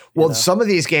with. Well, some of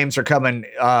these games are coming.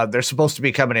 They're supposed to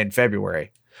be coming in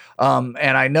February. And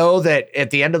I know that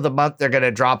at the end of the month, they're going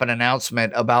to drop an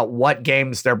announcement about what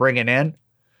games they're bringing in.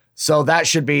 So that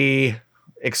should be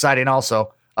exciting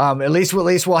also. At least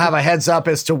we'll have a heads up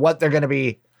as to what they're going to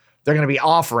be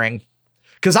offering.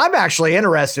 Because I'm actually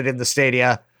interested in the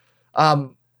Stadia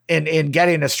in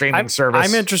getting a streaming service.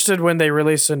 I'm interested when they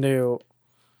release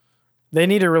they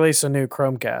need to release a new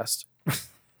Chromecast.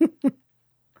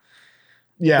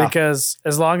 Yeah. Because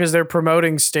as long as they're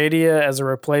promoting Stadia as a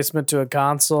replacement to a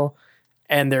console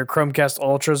and their Chromecast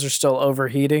Ultras are still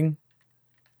overheating,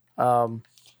 I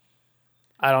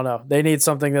don't know. They need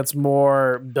something that's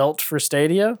more built for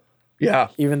Stadia. Yeah.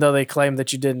 Even though they claim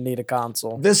that you didn't need a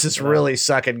console. This is really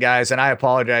sucking, guys, and I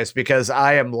apologize because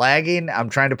I am lagging. I'm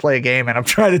trying to play a game and I'm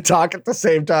trying to talk at the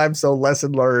same time. So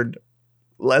lesson learned.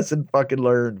 Lesson fucking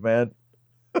learned, man.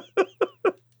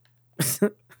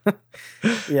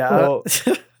 Yeah. Oh.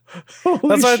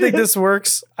 That's why I think this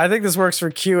works. I think this works for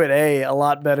Q&A a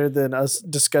lot better than us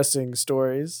discussing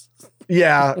stories.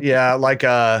 Yeah. Like,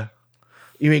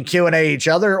 you mean Q&A each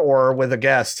other or with a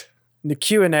guest? The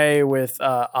Q&A with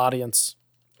audience.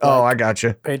 Oh, I got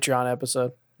you. Patreon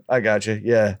episode. I got you.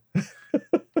 Yeah.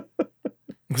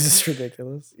 This is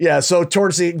ridiculous. Yeah. So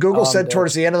Google said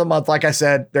towards the end of the month, like I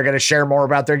said, they're going to share more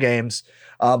about their games.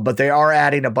 But they are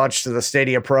adding a bunch to the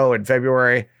Stadia Pro in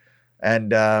February.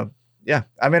 And yeah,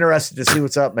 I'm interested to see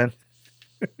what's up, man.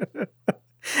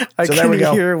 I can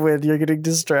hear when you're getting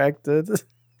distracted.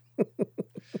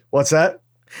 What's that?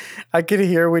 I can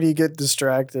hear when you get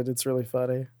distracted. It's really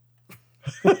funny.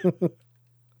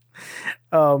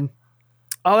 Oh,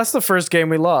 that's the first game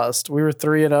we lost. We were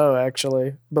 3-0,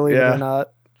 actually. Believe it or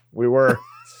not. We were.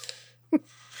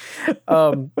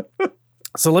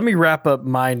 So let me wrap up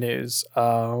my news.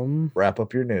 Wrap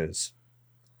up your news.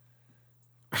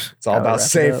 It's all about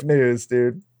safe news,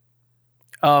 dude.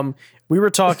 We were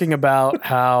talking about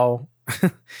how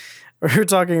a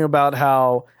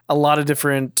lot of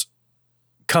different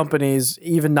companies,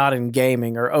 even not in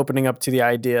gaming, are opening up to the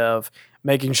idea of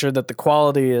making sure that the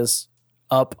quality is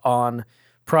up on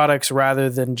products rather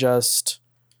than just,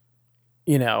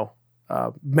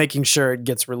 making sure it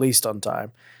gets released on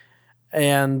time.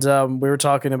 And we were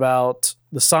talking about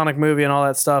the Sonic movie and all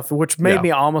that stuff, which made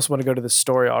me almost want to go to this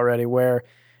story already, where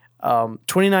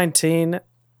 2019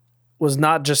 was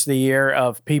not just the year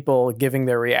of people giving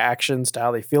their reactions to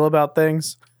how they feel about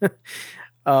things,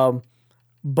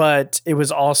 but it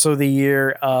was also the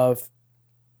year of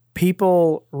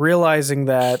people realizing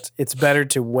that it's better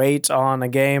to wait on a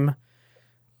game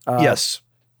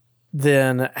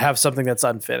than have something that's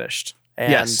unfinished.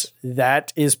 And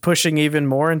that is pushing even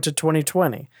more into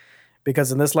 2020,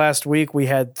 because in this last week, we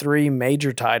had 3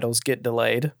 major titles get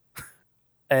delayed.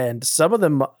 And some of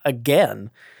them,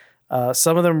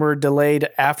 some of them were delayed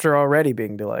after already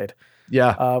being delayed.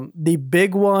 Yeah. The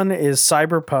big one is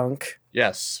Cyberpunk.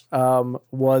 Yes.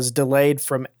 Was delayed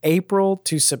from April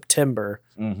to September.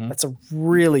 Mm-hmm. That's a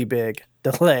really big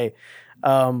delay.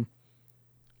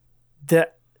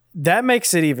 That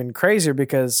makes it even crazier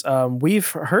because we've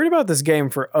heard about this game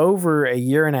for over a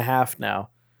year and a half now.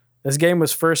 This game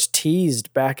was first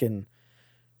teased back in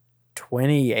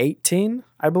 2018,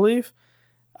 I believe.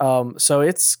 So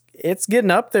it's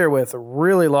getting up there with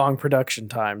really long production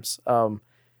times. But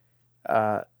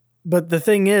the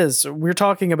thing is, we're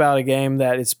talking about a game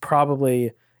that is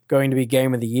probably going to be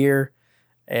game of the year,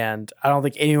 and I don't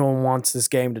think anyone wants this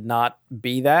game to not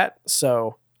be that.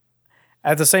 So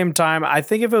at the same time, I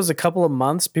think if it was a couple of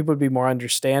months, people would be more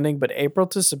understanding, but April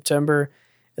to September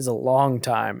is a long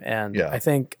time. And I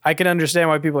think I can understand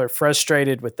why people are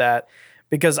frustrated with that,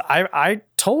 because I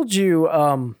told you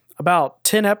about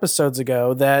 10 episodes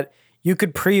ago that you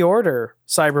could pre-order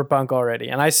Cyberpunk already.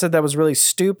 And I said that was really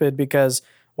stupid because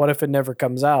what if it never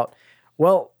comes out?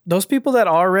 Well, those people that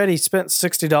already spent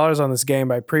 $60 on this game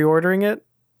by pre-ordering it,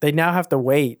 they now have to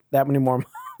wait that many more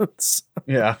months.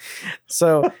 Yeah.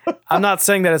 So I'm not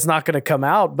saying that it's not going to come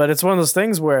out, but it's one of those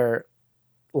things where,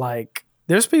 like,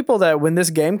 there's people that when this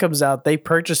game comes out, they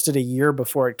purchased it a year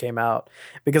before it came out,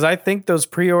 because I think those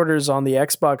pre-orders on the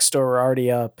Xbox store are already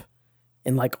up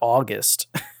in like August.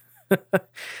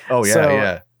 Oh yeah, So,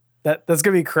 yeah. That's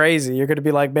gonna be crazy. You're gonna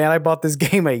be like, man, I bought this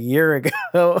game a year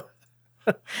ago.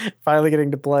 Finally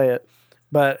getting to play it.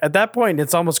 But at that point,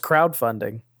 it's almost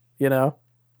crowdfunding, you know?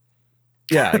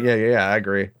 Yeah. I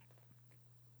agree.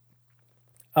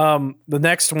 The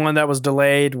next one that was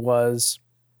delayed was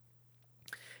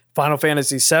Final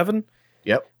Fantasy VII.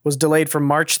 Yep. Was delayed from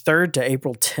March 3rd to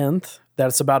April 10th.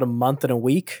 That's about a month and a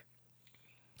week.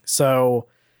 So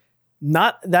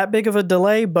not that big of a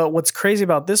delay, but what's crazy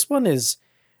about this one is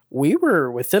we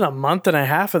were within a month and a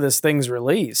half of this thing's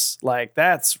release. Like,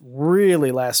 that's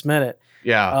really last minute.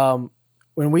 Yeah.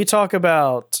 When we talk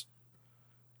about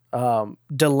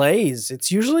delays,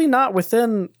 it's usually not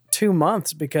within 2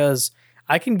 months, because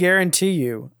I can guarantee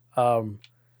you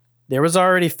there was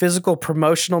already physical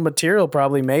promotional material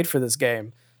probably made for this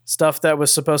game. Stuff that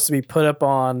was supposed to be put up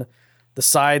on the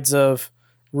sides of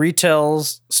retail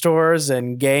stores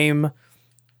and game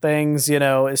things. You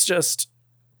know, it's just,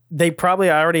 they probably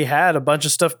already had a bunch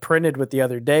of stuff printed with the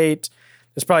other date.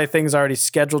 There's probably things already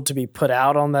scheduled to be put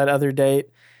out on that other date.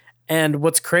 And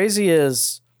what's crazy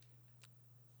is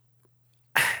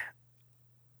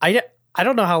I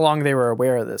don't know how long they were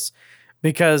aware of this,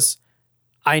 because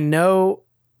I know,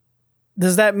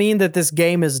 does that mean that this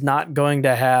game is not going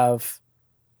to have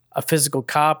a physical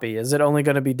copy? Is it only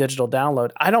going to be digital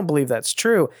download? I don't believe that's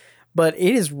true, but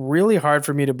it is really hard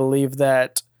for me to believe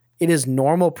that it is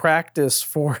normal practice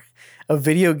for a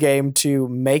video game to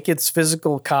make its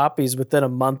physical copies within a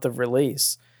month of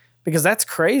release, because that's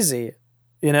crazy,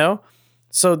 you know?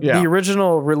 So the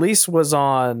original release was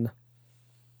on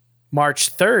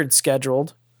March 3rd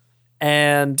scheduled,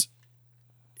 and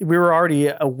we were already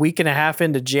a week and a half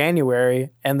into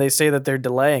January, and they say that they're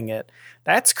delaying it.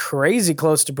 That's crazy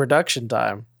close to production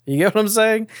time. You get what I'm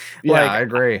saying? Yeah, I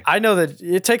agree. I know that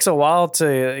it takes a while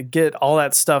to get all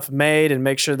that stuff made and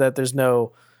make sure that there's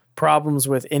no problems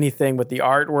with anything with the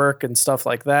artwork and stuff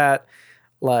like that.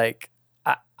 Like,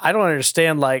 I don't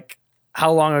understand, like,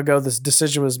 how long ago this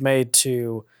decision was made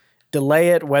to delay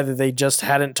it, whether they just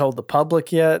hadn't told the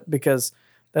public yet, because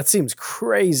that seems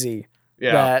crazy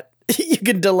that you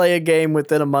can delay a game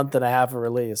within a month and a half of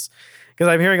release. Because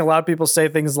I'm hearing a lot of people say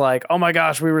things like, oh my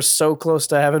gosh, we were so close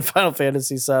to having Final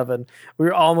Fantasy VII.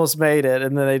 We almost made it,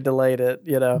 and then they delayed it,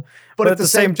 you know. But at the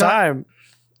same time,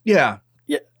 yeah,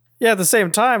 at the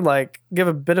same time, like, give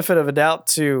a benefit of a doubt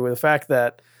to the fact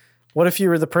that, what if you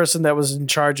were the person that was in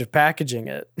charge of packaging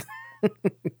it?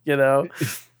 You know?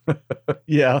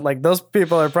 Yeah. Like, those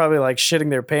people are probably like shitting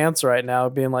their pants right now,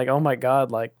 being like, oh my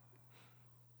God, like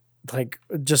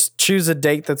just choose a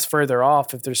date that's further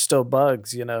off if there's still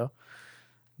bugs, you know?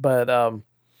 But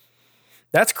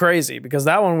that's crazy, because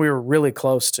that one we were really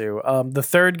close to. The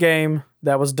third game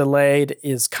that was delayed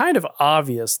is kind of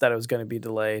obvious that it was going to be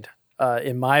delayed,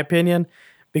 in my opinion,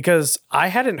 because I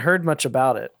hadn't heard much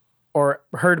about it, or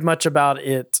heard much about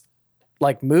it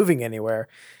like moving anywhere.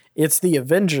 It's the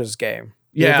Avengers game.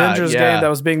 The Avengers game that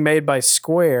was being made by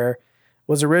Square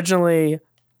was originally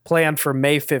planned for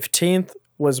May 15th,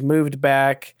 was moved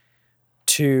back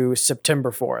to September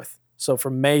 4th. So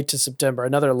from May to September,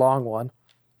 another long one.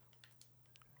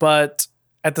 But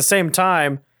at the same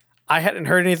time, I hadn't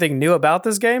heard anything new about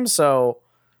this game, so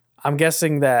I'm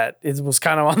guessing that it was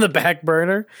kind of on the back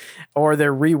burner, or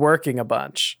they're reworking a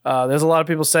bunch. There's a lot of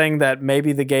people saying that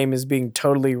maybe the game is being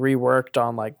totally reworked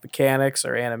on like mechanics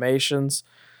or animations,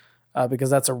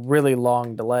 because that's a really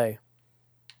long delay.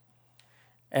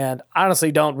 And I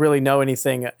honestly don't really know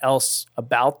anything else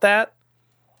about that.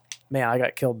 Man, I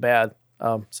got killed bad.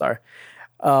 Sorry.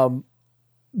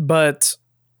 But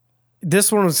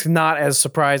this one was not as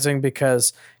surprising,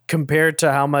 because compared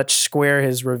to how much Square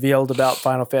has revealed about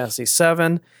Final Fantasy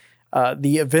VII,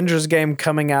 the Avengers game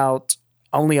coming out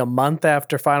only a month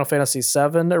after Final Fantasy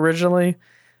VII originally,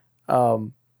 I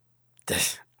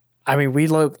mean, we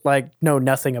know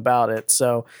nothing about it.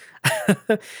 So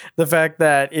the fact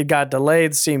that it got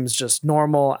delayed seems just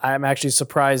normal. I'm actually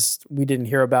surprised we didn't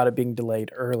hear about it being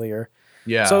delayed earlier.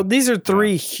 Yeah. So these are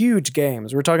three huge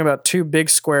games. We're talking about two big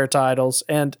Square titles,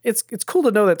 and it's cool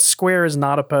to know that Square is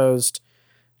not opposed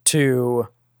to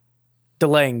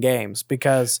delaying games,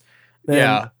 because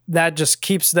then that just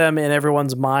keeps them in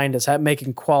everyone's mind as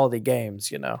making quality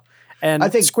games, you know. And I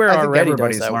think Square already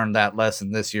everybody's does that. learned that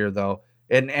lesson this year, though,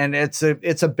 and it's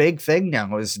a big thing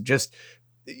now. Is just,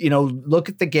 you know, look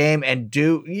at the game and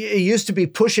it used to be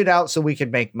push it out so we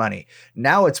could make money.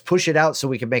 Now it's push it out so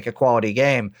we can make a quality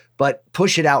game, but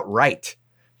push it out right.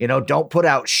 You know, don't put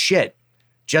out shit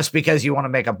just because you want to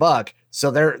make a buck. So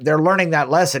they're learning that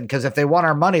lesson, because if they want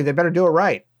our money, they better do it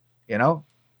right. You know?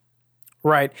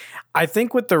 Right. I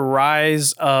think with the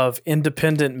rise of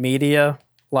independent media,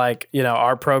 like,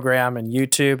 our program and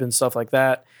YouTube and stuff like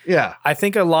that. Yeah. I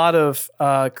think a lot of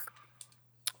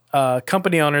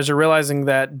company owners are realizing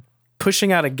that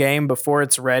pushing out a game before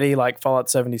it's ready, like Fallout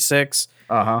 76,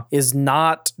 is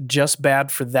not just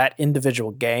bad for that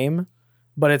individual game,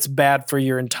 but it's bad for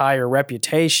your entire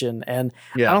reputation. And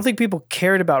I don't think people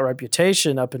cared about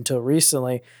reputation up until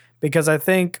recently, because I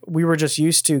think we were just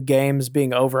used to games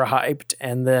being overhyped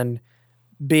and then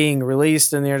being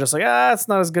released, and you're just like, it's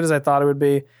not as good as I thought it would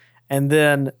be. And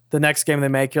then the next game they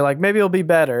make, you're like, maybe it'll be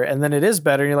better. And then it is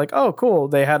better. And you're like, oh, cool.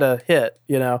 They had a hit,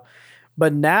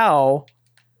 But now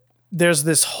there's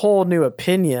this whole new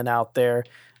opinion out there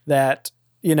that,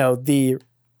 the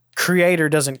creator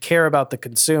doesn't care about the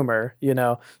consumer,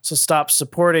 So stop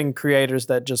supporting creators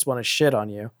that just want to shit on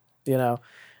you,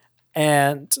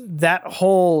 And that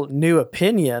whole new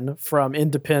opinion from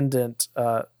independent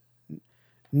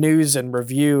news and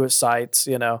review sites,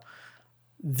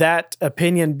 that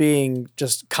opinion being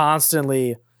just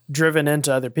constantly driven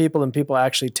into other people and people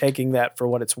actually taking that for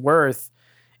what it's worth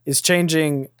is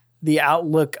changing the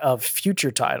outlook of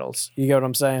future titles. You get what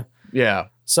I'm saying? Yeah.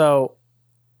 So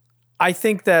I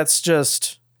think that's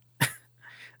just,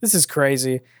 this is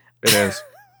crazy. It is.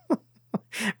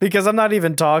 Because I'm not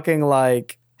even talking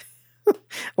like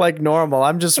normal.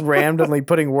 I'm just randomly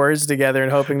putting words together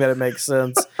and hoping that it makes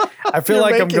sense. I feel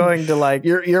like I'm going to like...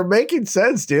 You're making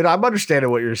sense, dude. I'm understanding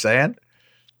what you're saying.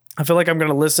 I feel like I'm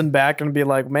going to listen back and be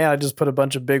like, man, I just put a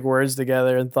bunch of big words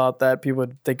together and thought that people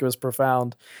would think it was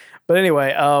profound. But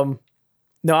anyway,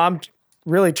 no, I'm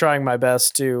really trying my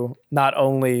best to not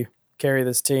only carry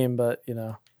this team, but,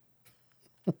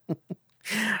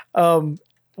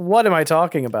 what am I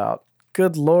talking about?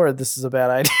 Good Lord, this is a bad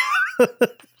idea.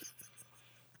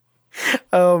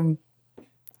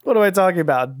 What am I talking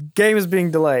about? Game is being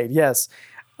delayed. Yes.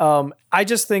 I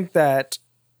just think that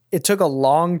it took a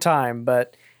long time,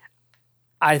 but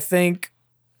I think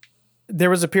there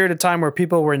was a period of time where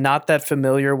people were not that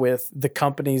familiar with the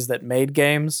companies that made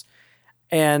games.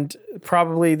 And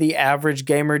probably the average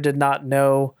gamer did not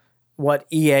know what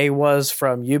EA was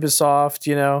from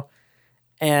Ubisoft,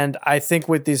 And I think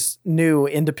with these new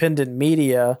independent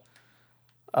media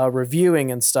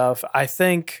reviewing and stuff, I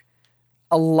think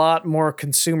a lot more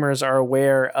consumers are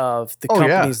aware of the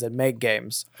companies that make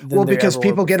games. Well, because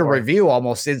people get a review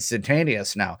almost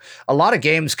instantaneous now. A lot of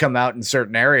games come out in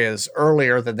certain areas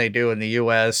earlier than they do in the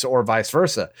US or vice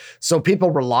versa. So people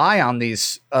rely on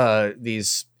these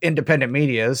independent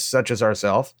medias such as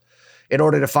ourselves in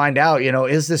order to find out,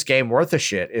 is this game worth a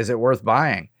shit? Is it worth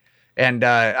buying? And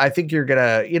I think you're going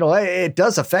to, it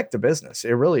does affect the business.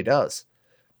 It really does.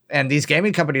 And these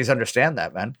gaming companies understand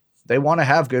that, man. They want to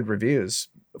have good reviews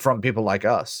from people like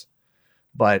us.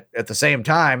 But at the same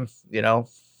time,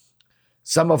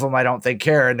 some of them I don't think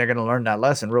care, and they're going to learn that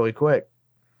lesson really quick.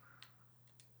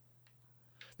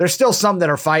 There's still some that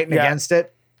are fighting against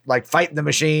it, like fighting the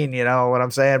machine, you know what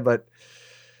I'm saying? But,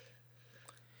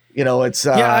 it's...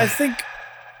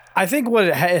 I think what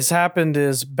has happened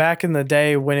is back in the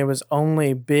day when it was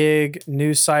only big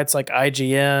news sites like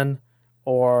IGN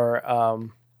or,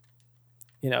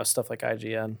 stuff like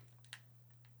IGN.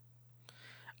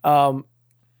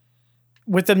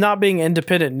 With them not being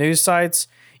independent news sites,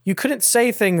 you couldn't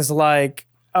say things like,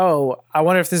 oh, I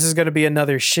wonder if this is going to be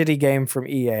another shitty game from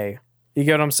EA. You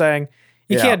get what I'm saying?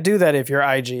 You can't do that if you're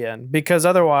IGN, because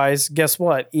otherwise, guess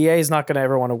what? EA is not going to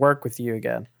ever want to work with you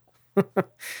again.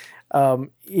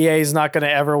 EA is not going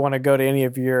to ever want to go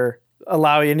to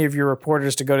allow any of your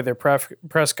reporters to go to their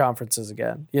press conferences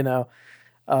again,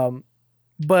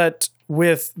 but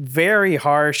with very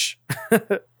harsh,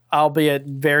 albeit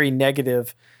very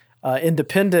negative,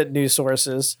 independent news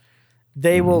sources,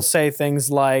 they will say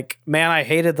things like, man, I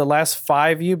hated the last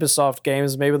 5 Ubisoft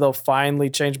games. Maybe they'll finally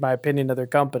change my opinion of their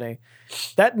company.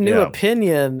 That new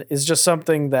opinion is just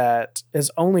something that has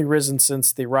only risen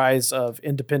since the rise of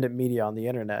independent media on the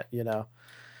internet,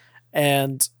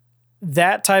 And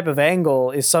that type of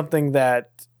angle is something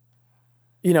that,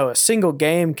 a single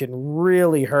game can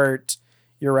really hurt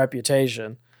your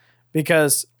reputation,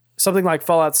 because something like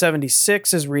Fallout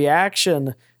 76's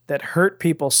reaction that hurt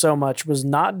people so much was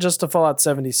not just to Fallout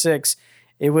 76.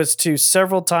 It was to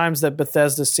several times that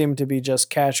Bethesda seemed to be just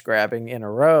cash grabbing in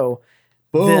a row,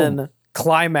 then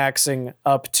climaxing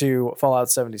up to Fallout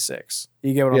 76.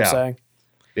 You get what I'm saying?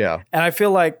 Yeah. And I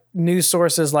feel like news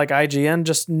sources like IGN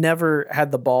just never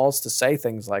had the balls to say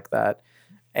things like that.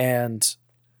 And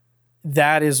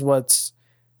that is what's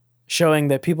showing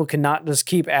that people cannot just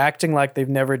keep acting like they've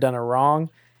never done a wrong.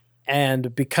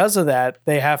 And because of that,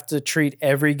 they have to treat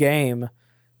every game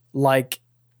like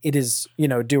it is,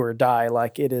 do or die.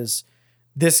 Like it is,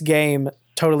 this game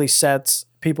totally sets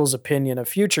people's opinion of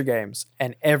future games.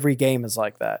 And every game is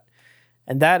like that.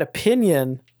 And that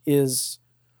opinion is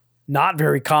not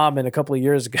very common a couple of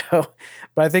years ago.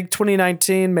 But I think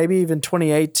 2019, maybe even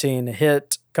 2018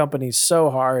 hit companies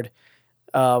so hard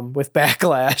with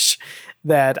backlash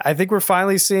that I think we're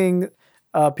finally seeing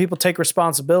people take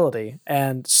responsibility.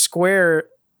 And Square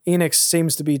Enix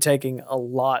seems to be taking a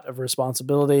lot of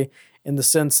responsibility in the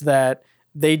sense that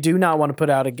they do not want to put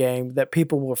out a game that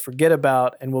people will forget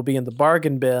about and will be in the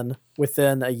bargain bin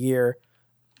within a year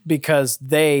because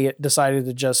they decided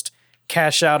to just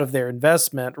cash out of their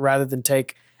investment rather than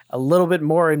take a little bit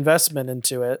more investment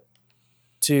into it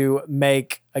to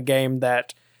make a game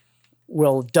that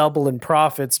will double in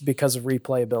profits because of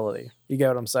replayability. You get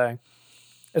what I'm saying?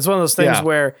 It's one of those things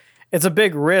where it's a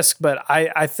big risk, but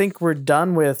I think we're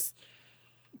done with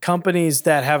companies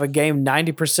that have a game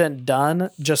 90%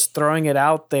 done, just throwing it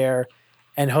out there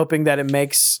and hoping that it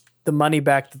makes the money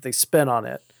back that they spent on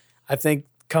it. I think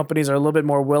companies are a little bit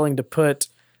more willing to put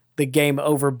the game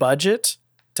over budget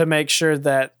to make sure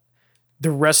that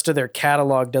the rest of their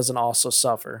catalog doesn't also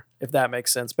suffer, if that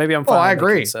makes sense. Maybe I'm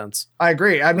finally making sense. I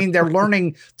agree. I mean, they're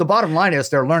learning, the bottom line is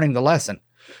they're learning the lesson.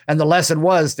 And the lesson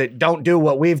was that don't do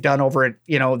what we've done over at,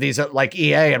 these like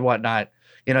EA and whatnot.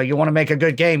 You want to make a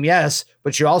good game, yes,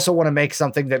 but you also want to make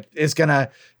something that is going to,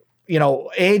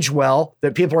 age well,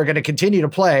 that people are going to continue to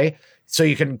play so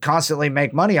you can constantly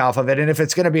make money off of it. And if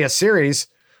it's going to be a series,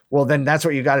 well, then that's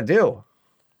what you got to do.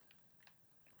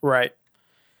 Right.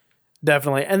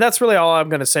 Definitely. And that's really all I'm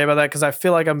going to say about that because I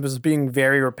feel like I'm just being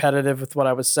very repetitive with what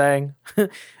I was saying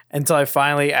until I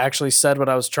finally actually said what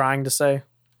I was trying to say,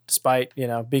 despite,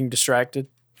 being distracted.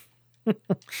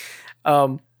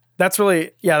 That's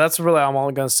really all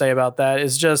I'm going to say about that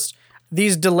is just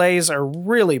these delays are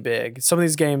really big. Some of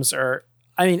these games are,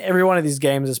 every one of these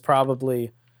games is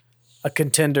probably a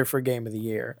contender for Game of the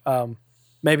Year.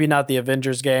 Maybe not the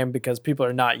Avengers game because people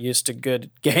are not used to good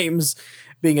games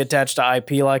being attached to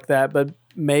IP like that, but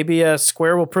maybe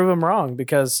Square will prove them wrong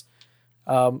because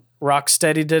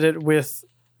Rocksteady did it with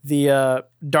the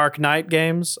Dark Knight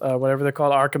games, whatever they're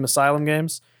called, Arkham Asylum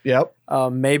games. Yep.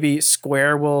 Maybe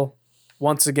Square will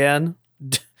once again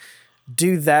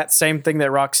do that same thing that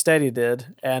Rocksteady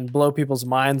did and blow people's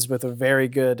minds with a very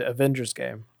good Avengers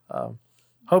game.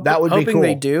 That would be hoping cool.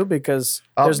 They do because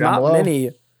there's not many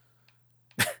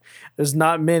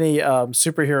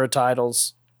superhero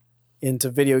titles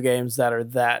into video games that are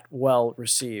that well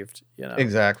received,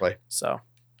 Exactly. So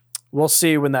we'll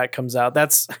see when that comes out.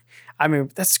 That's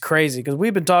crazy because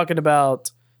we've been talking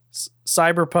about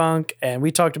Cyberpunk and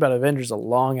we talked about Avengers a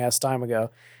long ass time ago.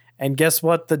 And guess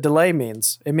what the delay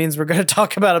means? It means we're going to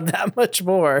talk about them that much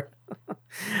more.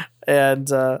 And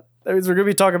that means we're going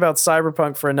to be talking about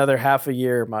Cyberpunk for another half a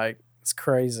year, Mike. It's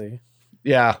crazy.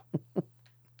 Yeah.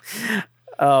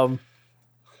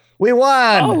 We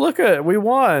won. Oh, look at it. We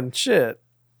won. Shit.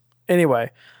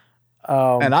 Anyway.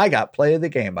 And I got play of the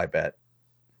game, I bet.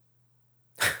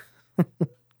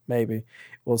 Maybe.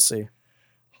 We'll see.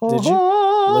 Did you?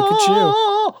 Look at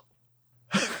you.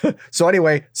 So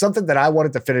anyway, something that I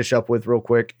wanted to finish up with real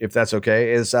quick, if that's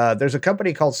okay, is there's a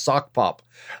company called Sock Pop.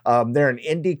 They're an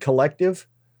indie collective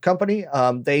company.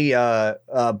 They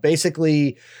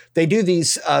basically they do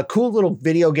these cool little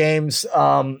video games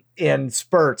in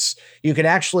spurts. You can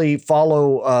actually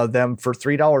follow them for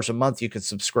 $3 a month. You can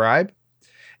subscribe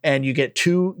and you get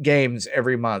 2 games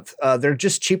every month. They're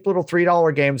just cheap little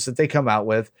 $3 games that they come out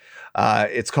with.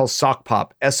 It's called Sock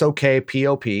Pop,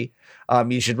 SOKPOP.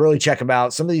 You should really check them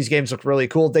out. Some of these games look really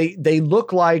cool. They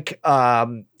look like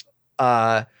the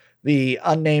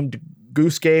Unnamed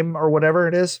Goose Game or whatever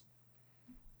it is.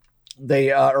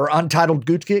 They or Untitled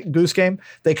Goose Game.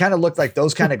 They kind of look like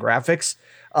those kind of graphics,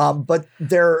 but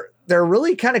they're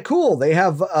really kind of cool. They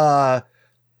have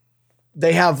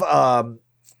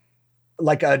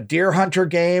like a deer hunter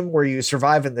game where you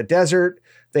survive in the desert.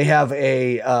 They have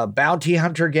a bounty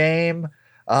hunter game.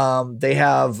 They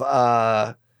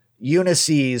have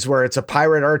Unisys, where it's a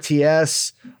pirate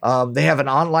RTS. They have an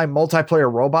online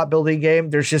multiplayer robot building game.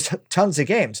 There's just tons of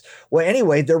games. Well,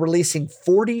 anyway, they're releasing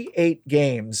 48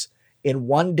 games in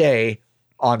one day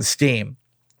on Steam.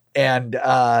 And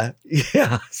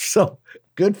yeah, so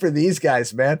good for these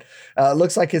guys, man. It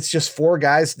looks like it's just 4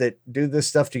 guys that do this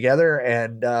stuff together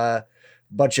and a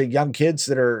bunch of young kids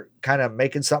that are kind of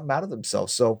making something out of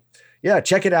themselves. So yeah,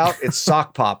 check it out. It's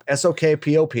Sock Pop,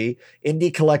 SOKPOP,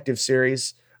 Indie Collective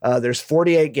series. There's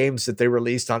 48 games that they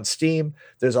released on Steam.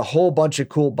 There's a whole bunch of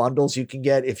cool bundles you can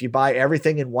get. If you buy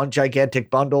everything in one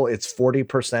gigantic bundle, it's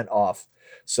 40% off.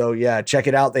 So yeah, check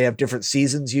it out. They have different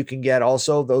seasons you can get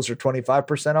also. Those are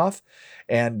 25% off.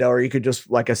 And, or you could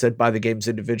just, like I said, buy the games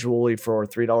individually for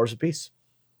 $3 a piece.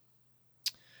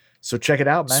 So check it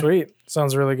out, man. Sweet.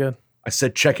 Sounds really good. I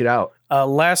said, check it out.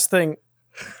 Last thing.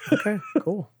 Okay,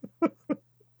 cool.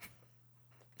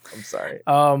 I'm sorry.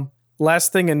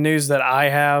 Last thing in news that I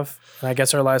have, and I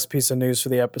guess our last piece of news for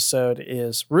the episode,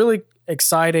 is really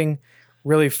exciting,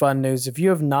 really fun news. If you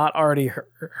have not already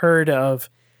heard of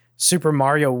Super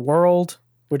Mario World,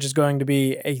 which is going to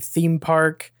be a theme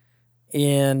park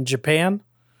in Japan,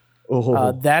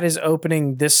 that is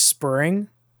opening this spring,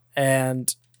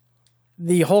 and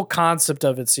the whole concept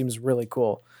of it seems really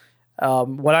cool.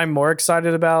 What I'm more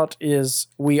excited about is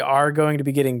we are going to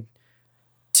be getting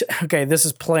okay, this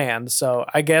is planned. So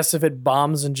I guess if it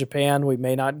bombs in Japan, we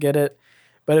may not get it.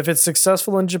 But if it's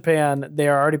successful in Japan, they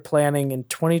are already planning in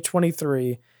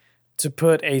 2023 to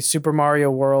put a Super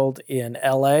Mario World in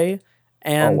LA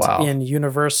and in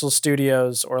Universal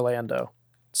Studios Orlando.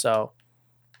 So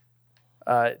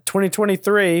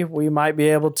 2023, we might be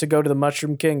able to go to the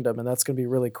Mushroom Kingdom, and that's going to be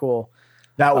really cool.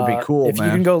 That would be cool, if you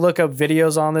can go look up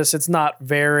videos on this, it's not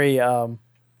very...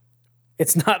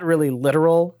 it's not really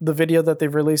literal, the video that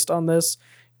they've released on this,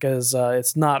 because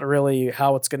it's not really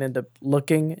how it's going to end up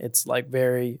looking. It's like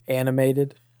very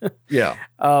animated. Yeah.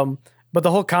 But the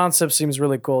whole concept seems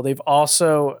really cool. They've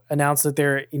also announced that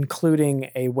they're including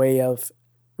a way of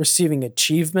receiving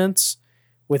achievements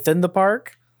within the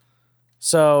park.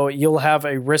 So you'll have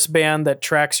a wristband that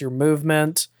tracks your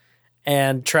movement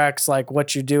and tracks like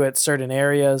what you do at certain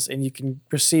areas, and you can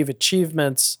receive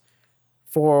achievements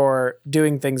for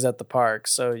doing things at the park.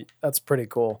 So that's pretty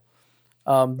cool.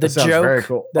 The joke very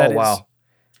cool.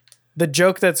 The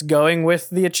joke that's going with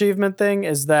the achievement thing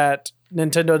is that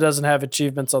Nintendo doesn't have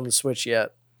achievements on the Switch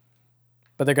yet,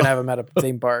 but they're going to have them at a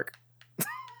theme park.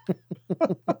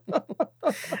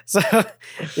 So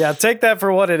yeah, take that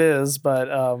for what it is,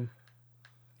 but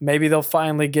maybe they'll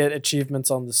finally get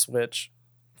achievements on the Switch.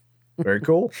 Very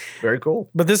cool. Very cool.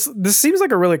 But this seems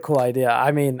like a really cool idea.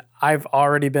 I mean, I've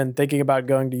already been thinking about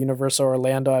going to Universal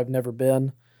Orlando. I've never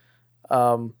been.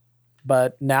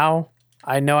 But now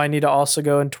I know I need to also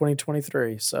go in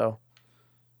 2023. So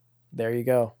there you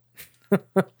go.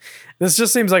 This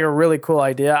just seems like a really cool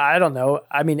idea. I don't know.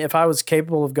 I mean, if I was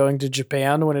capable of going to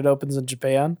Japan when it opens in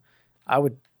Japan, I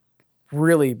would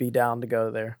really be down to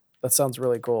go there. That sounds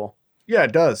really cool. Yeah,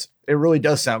 it does. It really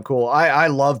does sound cool. I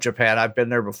love Japan. I've been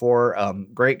there before.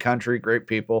 Great country, great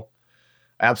people.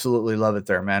 Absolutely love it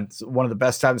there, man. It's one of the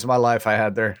best times of my life I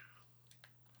had there.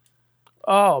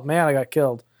 Oh man, I got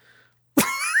killed.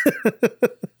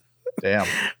 Damn.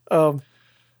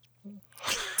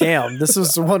 Damn, this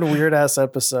was one weird ass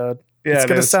episode. Yeah, it's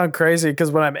gonna sound crazy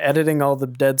because when I'm editing all the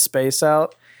dead space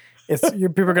out,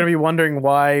 people are gonna be wondering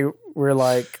why we're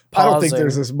like pausing. I don't think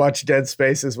there's as much dead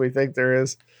space as we think there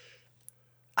is.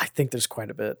 I think there's quite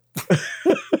a bit.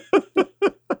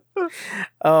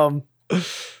 But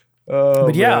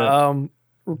yeah,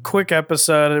 quick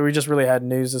episode. We just really had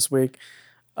news this week.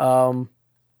 I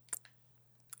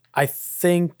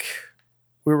think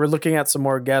we were looking at some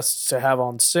more guests to have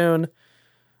on soon.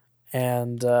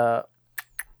 And what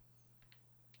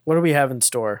do we have in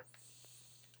store?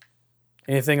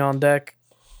 Anything on deck?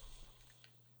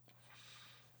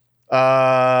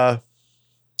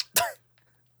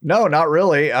 No, not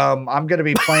really. I'm going to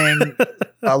be playing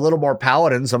a little more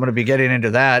Paladins. I'm going to be getting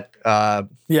into that.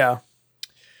 Yeah.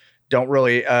 Don't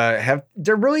really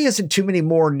there really isn't too many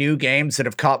more new games that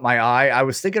have caught my eye. I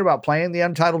was thinking about playing the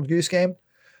Untitled Goose Game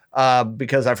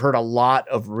because I've heard a lot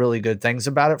of really good things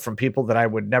about it from people that I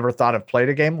would never thought have played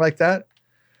a game like that.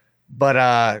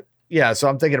 But yeah, so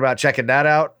I'm thinking about checking that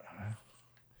out,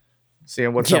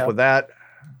 seeing what's up with that.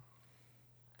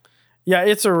 Yeah,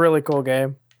 it's a really cool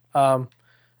game. I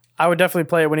would definitely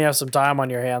play it when you have some time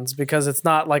on your hands because it's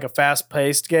not like a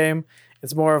fast-paced game.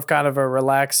 It's more of kind of a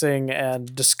relaxing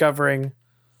and discovering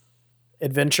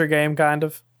adventure game kind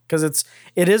of. Because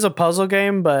it is a puzzle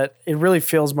game, but it really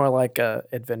feels more like a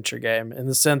adventure game in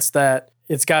the sense that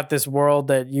it's got this world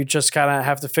that you just kind of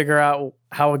have to figure out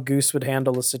how a goose would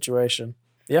handle a situation.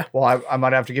 Yeah. Well, I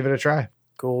might have to give it a try.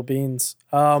 Cool beans.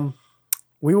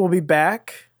 We will be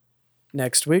back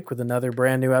next week with another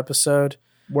brand new episode.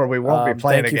 Where we won't be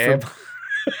playing a game.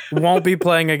 We won't be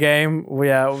playing a game.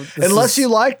 Unless you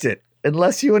liked it.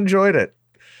 Unless you enjoyed it.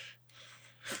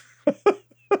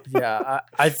 Yeah,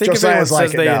 I think if anyone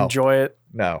says they enjoy it.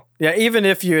 No. Yeah, even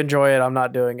if you enjoy it, I'm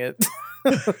not doing it.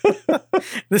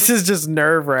 This is just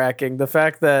nerve-wracking. The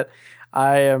fact that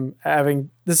I am having,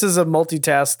 this is a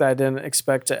multitask that I didn't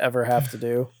expect to ever have to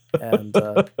do. And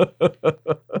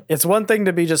it's one thing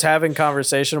to be just having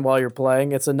conversation while you're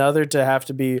playing. It's another to have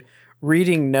to be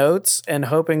reading notes and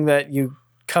hoping that you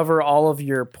cover all of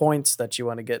your points that you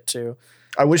want to get to.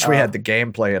 I wish we had the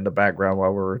gameplay in the background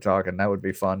while we were talking. That would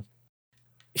be fun.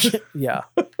 Yeah.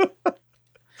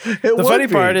 The funny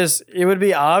part is it would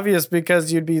be obvious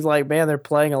because you'd be like, man, they're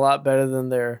playing a lot better than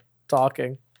they're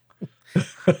talking.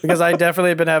 Because I definitely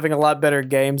have been having a lot better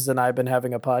games than I've been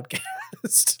having a podcast.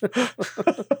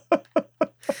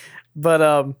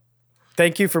 But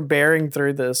thank you for bearing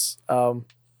through this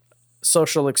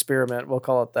social experiment. We'll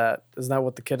call it that. Isn't that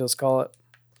what the kiddos call it?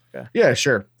 Okay. Yeah,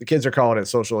 sure. The kids are calling it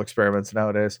social experiments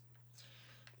nowadays.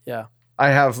 Yeah. I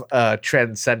have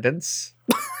transcendence.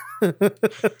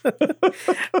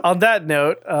 On that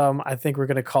note, I think we're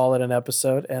going to call it an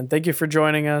episode. And thank you for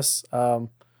joining us.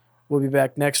 We'll be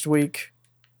back next week.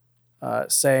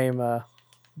 Same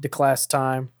declass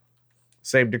time.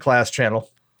 Same declass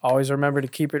channel. Always remember to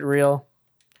keep it real.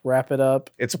 Wrap it up.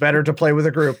 It's better to play with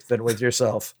a group than with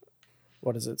yourself.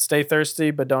 What is it? Stay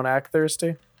thirsty, but don't act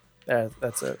thirsty. Yeah,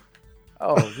 that's it.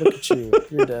 Oh, look at you.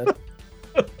 You're dead.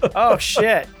 Oh,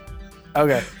 shit.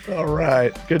 Okay. All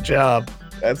right. Good job.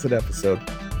 That's an episode.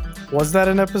 Was that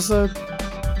an episode?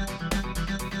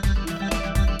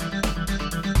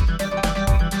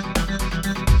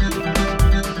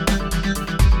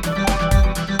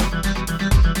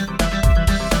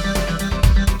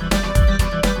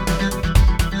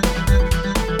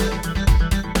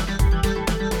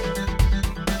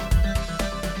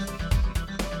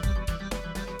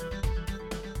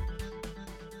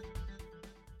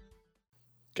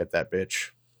 Get that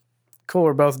bitch. Cool.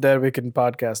 We're both dead. We can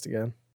podcast again.